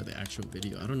for the actual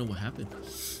video. I don't know what happened.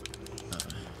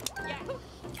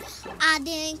 I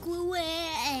think we will.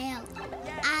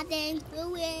 I think we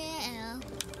will.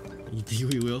 You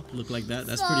think we will look like that?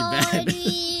 That's pretty bad.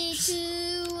 3,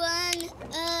 2, 1.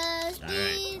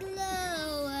 Alright.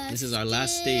 This is our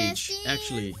last stage.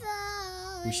 Actually,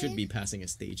 we should be passing a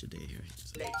stage a day here.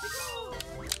 So.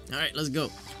 Alright, let's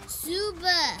go.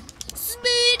 Super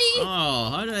speedy. Oh,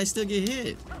 how did I still get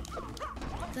hit?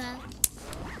 Bro.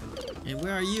 And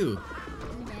where are you?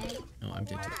 I'm dead. Oh, I'm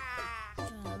dead too. Bro.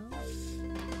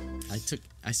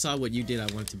 I saw what you did. I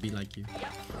wanted to be like you.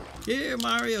 Here,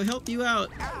 Mario, help you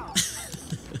out.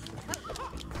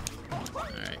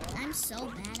 Alright. I'm so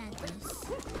bad at this.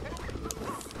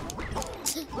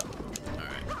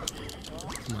 Alright.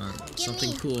 Come on. Give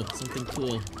Something me. cool. Something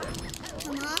cool.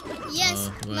 Come on. Yes,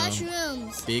 Well,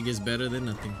 mushrooms. big is better than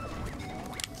nothing.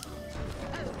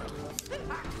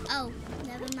 Oh,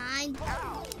 never mind.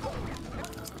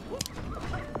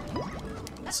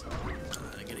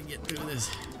 I gotta get through this.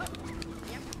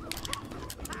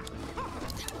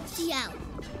 See out.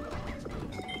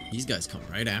 These guys come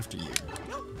right after you.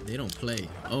 They don't play.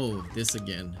 Oh, this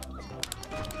again.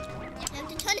 You have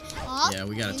to turn it off. Yeah,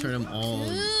 we gotta turn them all.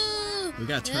 Ooh. We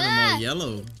gotta turn them all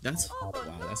yellow. That's wow.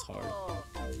 That's hard.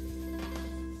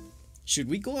 Should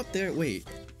we go up there? Wait,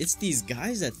 it's these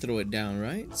guys that throw it down,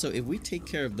 right? So if we take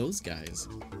care of those guys,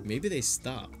 maybe they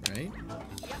stop, right?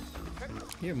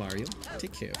 Here, Mario,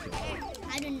 take care of him.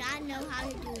 I do not know how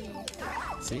to do it.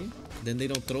 See? Then they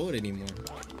don't throw it anymore.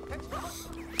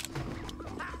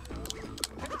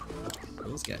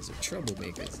 Those guys are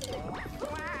troublemakers.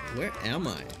 Where am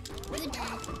I? Good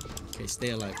dad. Okay, stay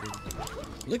alive. Dude.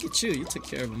 Look at you. You took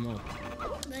care of them all.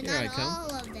 But Here I not come.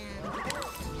 all of them.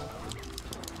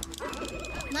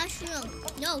 Mushroom.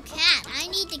 No, cat. I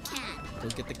need the cat. Go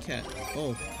get the cat.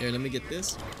 Oh, here, let me get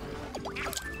this.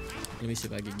 Let me see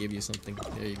if I can give you something.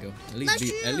 There you go. At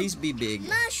least be big.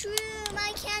 Mushroom.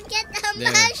 I can't get the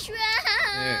There. mushroom.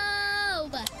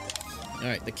 All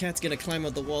right, the cat's gonna climb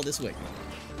up the wall this way.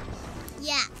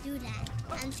 Yeah, do that.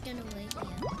 I'm just gonna wait here.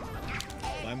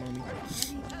 Bye, mommy.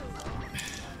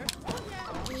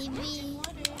 Baby.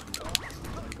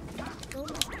 Go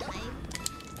to the pipe.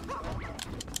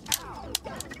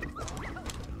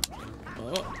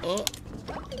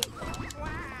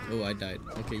 I died.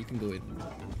 Okay, you can go in.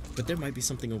 But there might be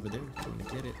something over there. I'm gonna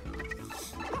get it.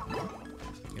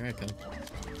 Here I come.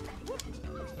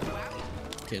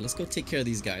 Okay, let's go take care of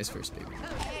these guys first, baby.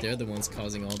 They're the ones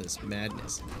causing all this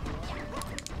madness.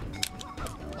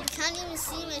 I can't even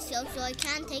see myself, so I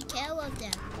can't take care of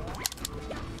them.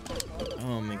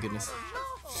 Oh my goodness.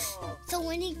 So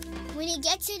when he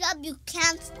gets it up, you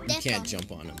can't step on it. You can't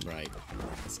jump on him, right?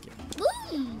 Let's get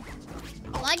Boom!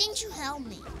 Why didn't you help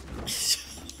me?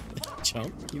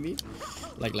 Jump, you mean?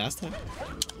 Like last time?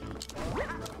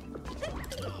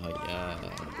 Oh yeah.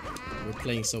 We're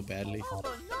playing so badly.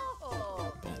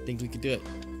 But I think we could do it.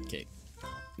 Okay.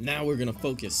 Now we're gonna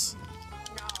focus.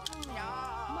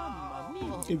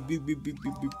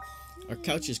 Our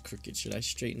couch is crooked. Should I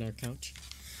straighten our couch?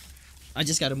 I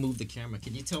just gotta move the camera.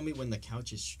 Can you tell me when the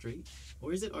couch is straight?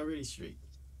 Or is it already straight?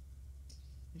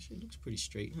 Actually, it looks pretty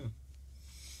straight, huh?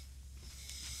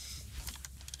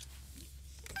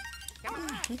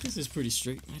 I think this is pretty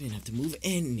straight. I didn't have to move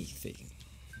anything.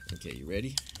 Okay, you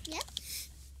ready? Yep.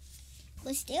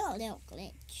 But still a little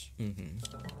glitch.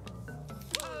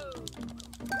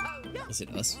 Is it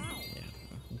us? Yeah.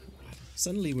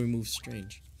 Suddenly we move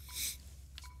strange.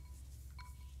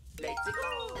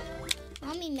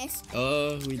 Mommy missed.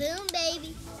 Oh, Boom,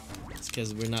 baby. It's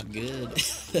because we're not good.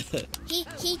 He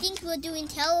thinks we're doing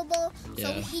terrible, so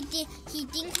Yeah. he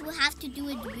thinks we have to do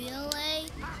it really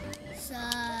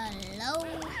slow.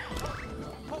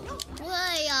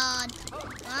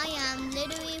 I am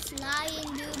literally flying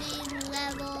through these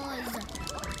levels.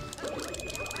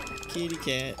 Kitty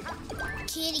cat.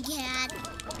 Kitty cat.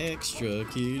 Extra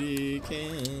kitty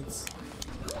cats.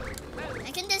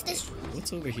 I can just destroy.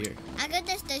 What's over here? I can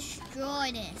just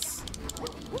destroy this.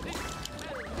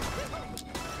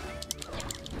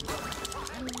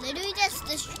 I'm literally just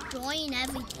destroying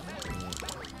everything.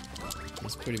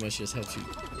 This pretty much just helps you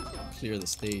clear the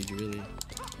stage, really.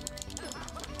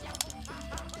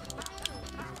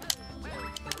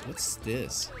 What's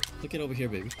this? Look it over here,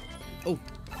 baby. Oh,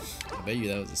 I bet you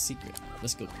that was a secret.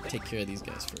 Let's go take care of these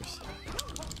guys first.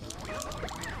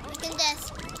 We can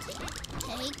just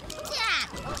take that.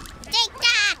 Take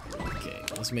that. Okay,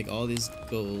 let's make all this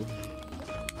gold.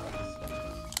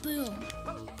 Boom.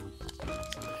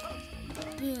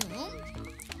 Boom.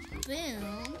 Boom.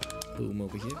 Boom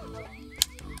over here.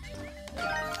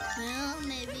 Boom,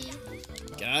 maybe.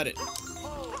 Got it.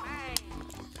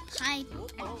 Hi.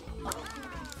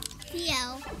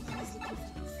 Theo.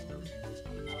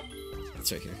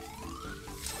 It's right here.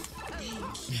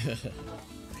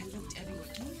 I looked everywhere.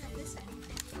 Can you have this?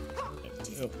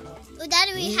 Oh,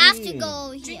 Daddy, we have to go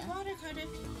over here. Drink water, Carter.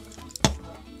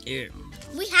 Here.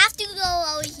 We have to go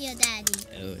over here, Daddy.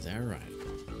 Oh, is that right?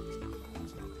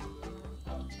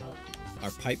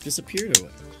 Our pipe disappeared or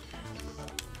what?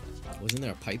 Wasn't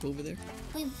there a pipe over there?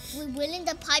 We went in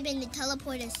the pipe and it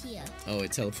teleported us here. Oh,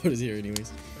 it teleported here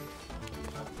anyways.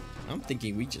 I'm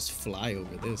thinking we just fly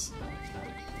over this.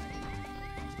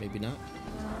 Maybe not.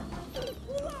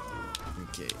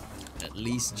 Okay, at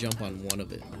least jump on one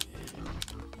of it.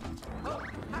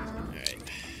 Alright.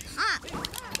 Hop.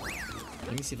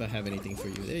 Let me see if I have anything for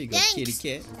you. There you go, Thanks. kitty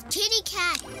cat. Kitty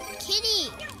cat.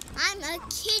 Kitty. I'm a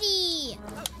kitty.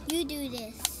 You do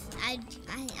this.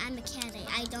 I'm a cat.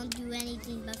 I don't do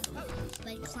anything but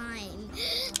climb.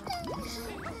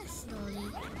 Slowly.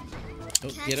 Oh,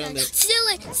 Cats get are on there.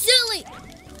 Silly.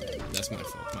 That's my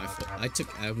fault. My fault.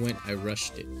 I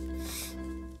rushed it.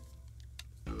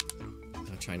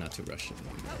 I'll try not to rush it.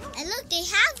 And look, they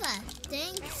have us.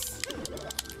 Thanks.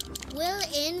 We're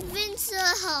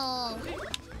invincible.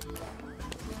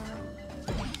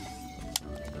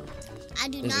 I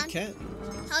do There's not. a cat.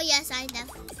 Oh yes, I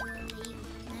definitely.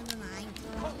 Never mind.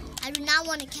 I do not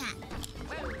want a cat.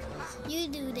 You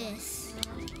do this.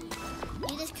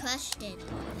 You just crushed it.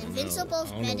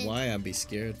 Invincible's I don't better. know why I'd be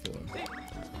scared for.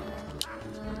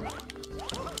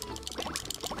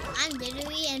 I'm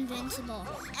literally invincible.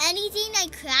 Anything I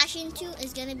crash into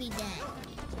is gonna be dead.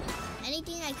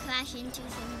 Anything I crash into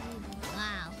is gonna be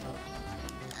wow.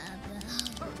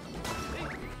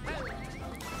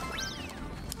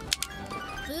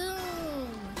 Boom.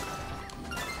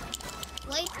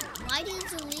 Wait, why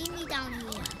didn't you leave me down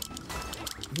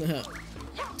here?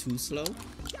 Too slow?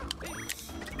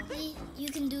 You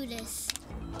can do this.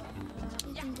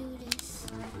 You can do this.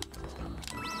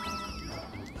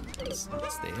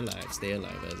 Stay alive. Stay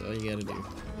alive. That's all you gotta do.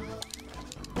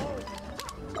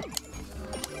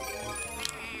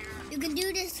 You can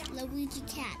do this, Luigi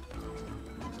cat.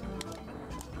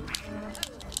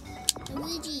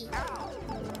 Luigi.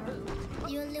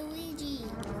 You're Luigi.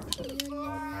 You're Luigi.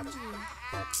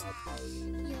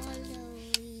 You're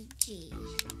Luigi.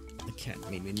 The cat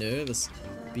made me nervous.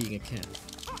 Being a cat.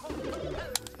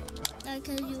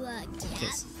 Because you are a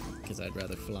cat. Because I'd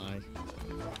rather fly.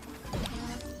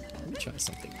 Let me try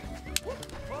something.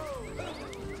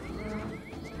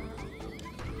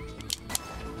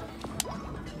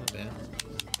 Not bad.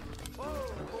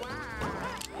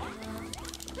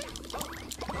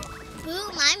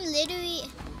 Boom, I'm literally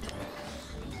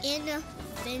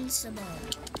invincible.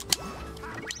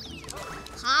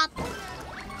 Hop.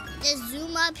 Just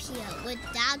zoom up here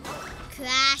without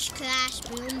crash,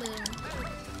 boom, boom.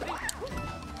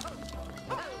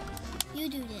 You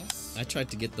do this. I tried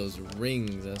to get those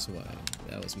rings, that's why.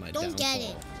 That was my Don't downfall. get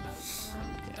it.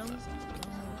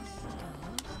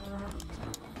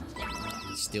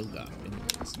 Yeah, still got it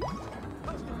anyways.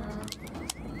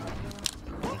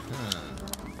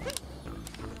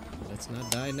 Let's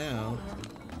not die now.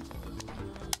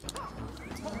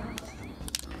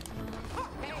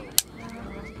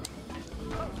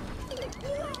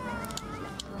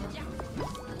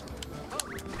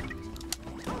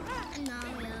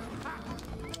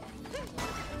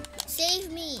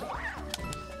 Save me.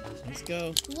 Let's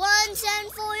go. Once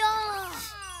and for all.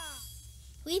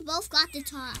 We both got the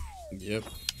top. Yep.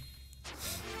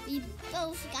 We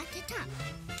both got the top.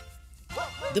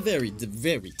 The very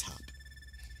top.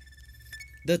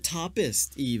 The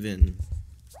toppest, even.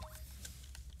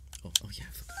 Oh yeah,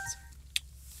 I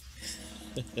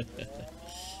forgot.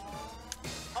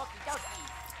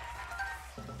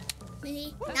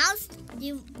 Minnie,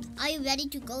 are you ready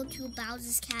to go to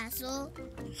Bowser's castle?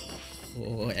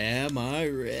 Oh, am I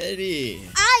ready?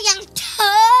 I am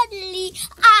totally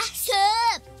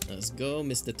awesome. Let's go,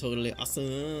 Mr. Totally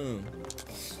Awesome.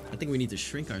 I think we need to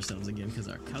shrink ourselves again because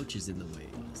our couch is in the way.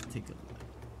 Let's take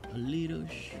a little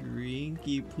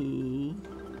shrinky poo.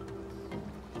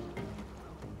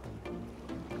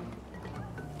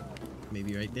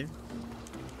 Maybe right there.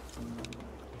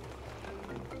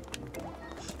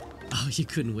 Oh, you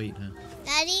couldn't wait, huh?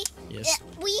 Daddy? Yes.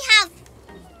 We have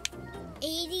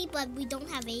 80, but we don't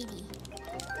have 80.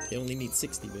 They only need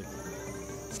 60, baby.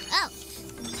 Oh.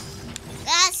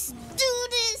 Let's do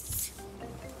this.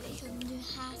 You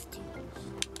have to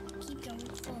keep going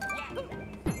forward.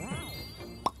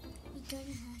 We're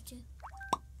gonna have to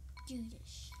do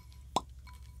this.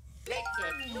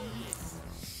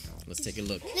 Let's take a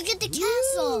look. Look at the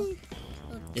castle.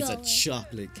 It's a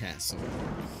chocolate castle.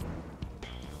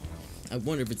 I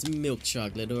wonder if it's milk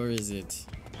chocolate or is it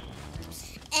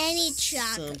any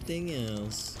chocolate. something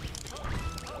else.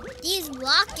 These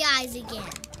rock guys again.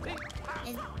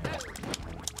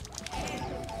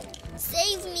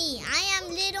 Save me. I am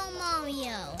little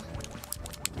Mario.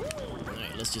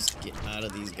 Alright, let's just get out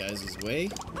of these guys' way.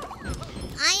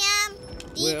 I am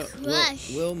the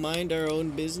Crush. We'll mind our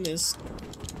own business.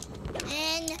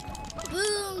 And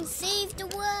boom, save the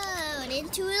world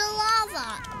into the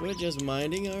lava. We're just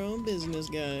minding our own business,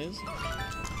 guys.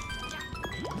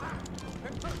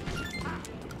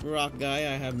 Rock guy,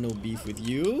 I have no beef with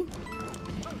you.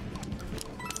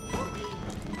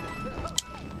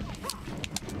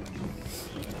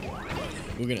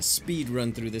 We're gonna speed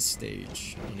run through this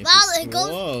stage. Wow, it goes.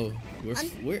 Whoa,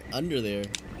 we're under there.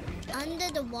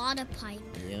 Under the water pipe.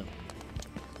 Yeah.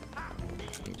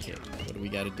 Okay, what do we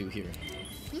gotta do here?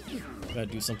 Gotta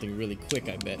do something really quick,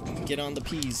 I bet. Get on the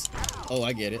peas. Oh,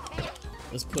 I get it.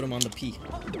 Let's put them on the pea.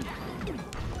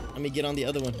 Let me get on the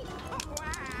other one.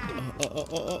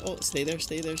 Oh. Stay there.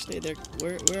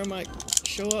 Where am I?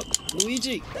 Show up.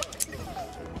 Luigi!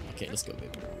 Okay, let's go,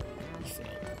 baby. You failed.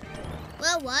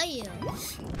 Where were you?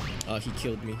 Oh, he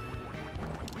killed me.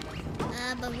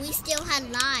 But we still had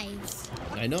lives.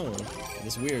 I know.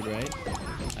 It's weird, right?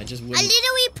 I just wouldn't. I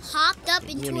literally popped up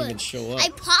into wouldn't even show up. I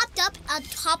popped up on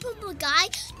top of a guy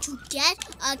to get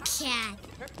a cat.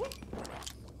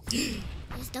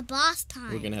 It's the boss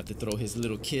time. We're gonna have to throw his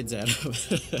little kids at him.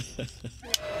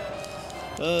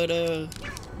 Oh no.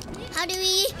 How do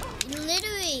we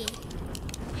literally?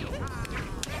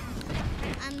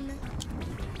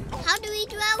 How do we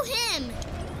throw him?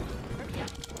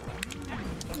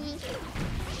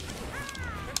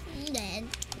 I'm dead.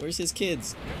 Where's his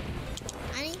kids?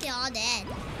 I think they're all dead.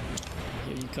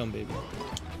 Here you come, baby.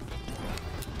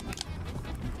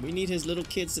 We need his little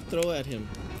kids to throw at him.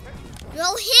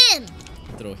 Throw him!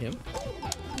 Throw him?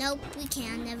 Nope, we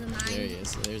can't. Never mind. There he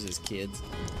is. There's his kids.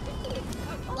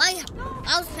 Why?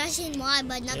 I was pressing Y,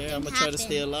 but nothing Yeah, I'm gonna happened. try to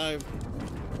stay alive.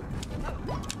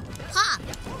 Pop!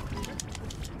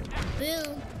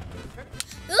 Boom.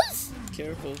 Oops!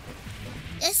 Careful.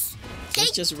 Let's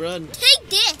Just run. take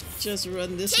this! Just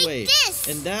run this Take way. this.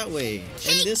 And that way.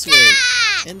 Take And this that.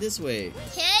 way. And this way.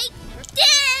 Take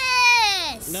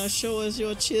this! Now show us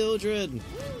your children.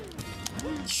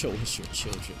 Show us your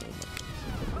children.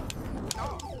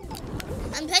 Oh my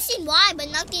God. I'm pressing Y, but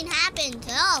nothing happened.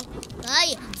 Oh,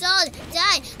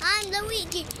 die. I'm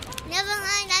Luigi. Never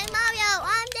mind, I'm Mario.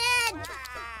 I'm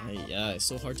dead. Yeah, it's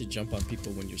so hard to jump on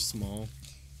people when you're small.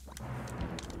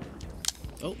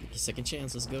 Oh, second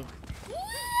chance. Let's go.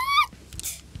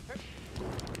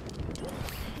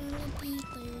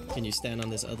 Can you stand on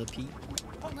this other Pete?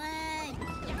 Wait.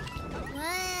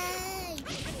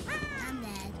 I'm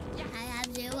dead. I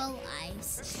have 0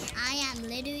 lives. I am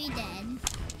literally dead.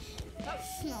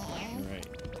 Alright.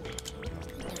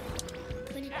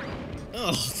 Put it.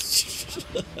 Oh.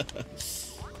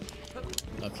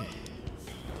 Okay.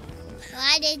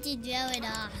 Why did you throw it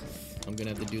off? I'm gonna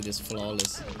have to do this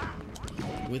flawless.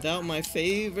 Without my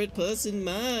favorite person,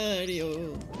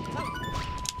 Mario.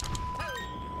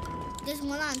 There's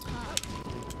one on top.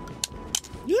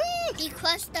 Yeah. He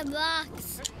crushed the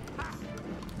box.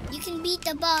 You can beat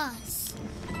the boss.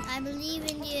 I believe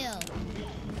in you.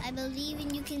 I believe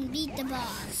in you can beat the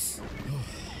boss.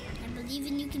 I believe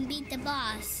in you can beat the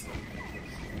boss.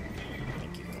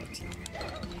 Thank you, Carty.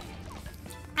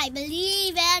 I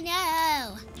believe in you.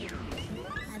 I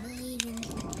believe in.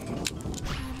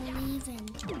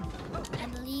 I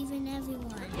believe in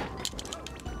everyone.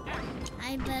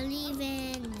 I believe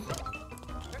in.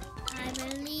 I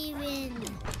believe in.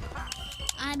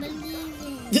 I believe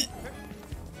in.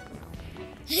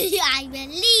 I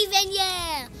believe in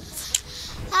you.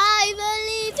 I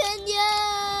believe in you.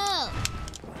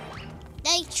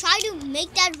 They try to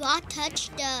make that rock touch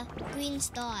the green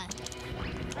star.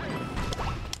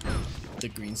 The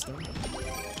green star?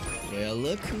 Well,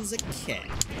 look who's a cat.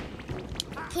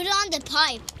 Put it on the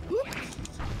pipe.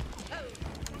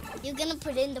 You're gonna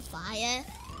put it in the fire.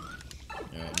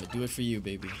 Alright, I'm gonna do it for you,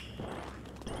 baby.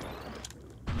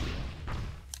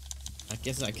 I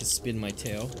guess I could spin my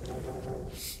tail.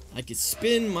 I could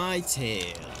spin my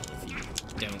tail, if you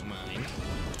don't mind.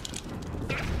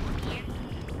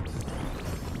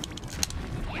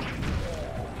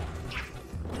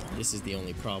 This is the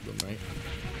only problem, right?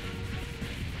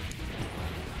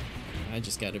 I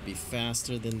just gotta be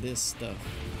faster than this stuff.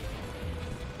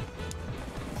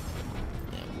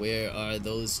 Now, where are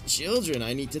those children?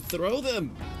 I need to throw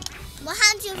them. What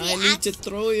happens if I need to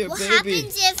throw your what baby.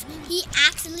 happens if he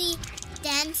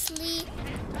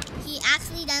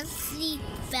accidentally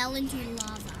fell into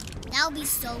lava? That would be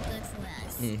so good for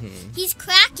us. Mm-hmm. He's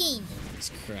cracking.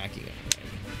 It's cracking up.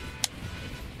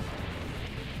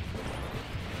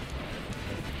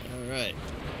 Alright.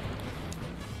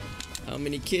 How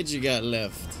many kids you got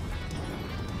left?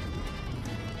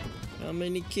 How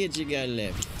many kids you got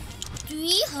left?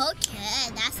 3. Okay,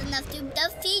 that's enough to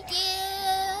defeat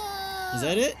you. Is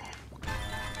that it?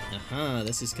 Aha,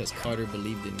 this is because Carter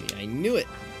believed in me. I knew it.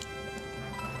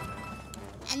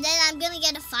 And then I'm gonna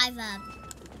get a 5-up.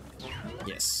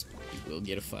 Yes, you will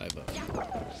get a 5-up.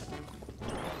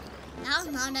 That was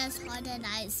not as hard as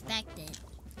I expected.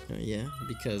 Yeah,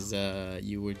 because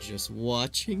you were just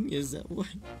watching. Is that what?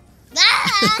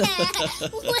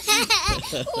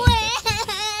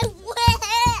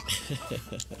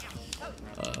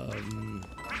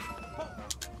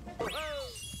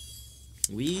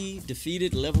 We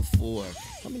defeated level 4.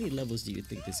 How many levels do you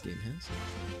think this game has?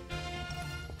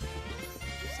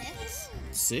 6?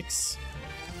 6?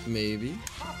 Maybe.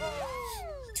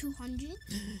 200?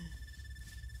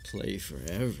 Play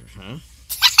forever, huh?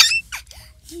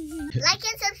 Like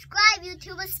and subscribe,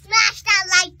 YouTubers. Smash that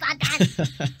like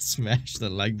button. Smash the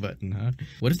like button, huh?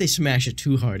 What if they smash it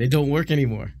too hard? It don't work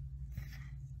anymore.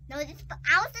 No, I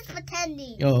was just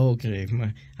pretending. Oh, okay.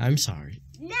 I'm sorry.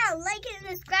 No, like and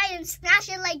subscribe and smash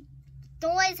it like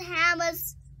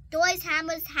Hammers.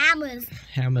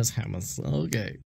 Hammers. Okay.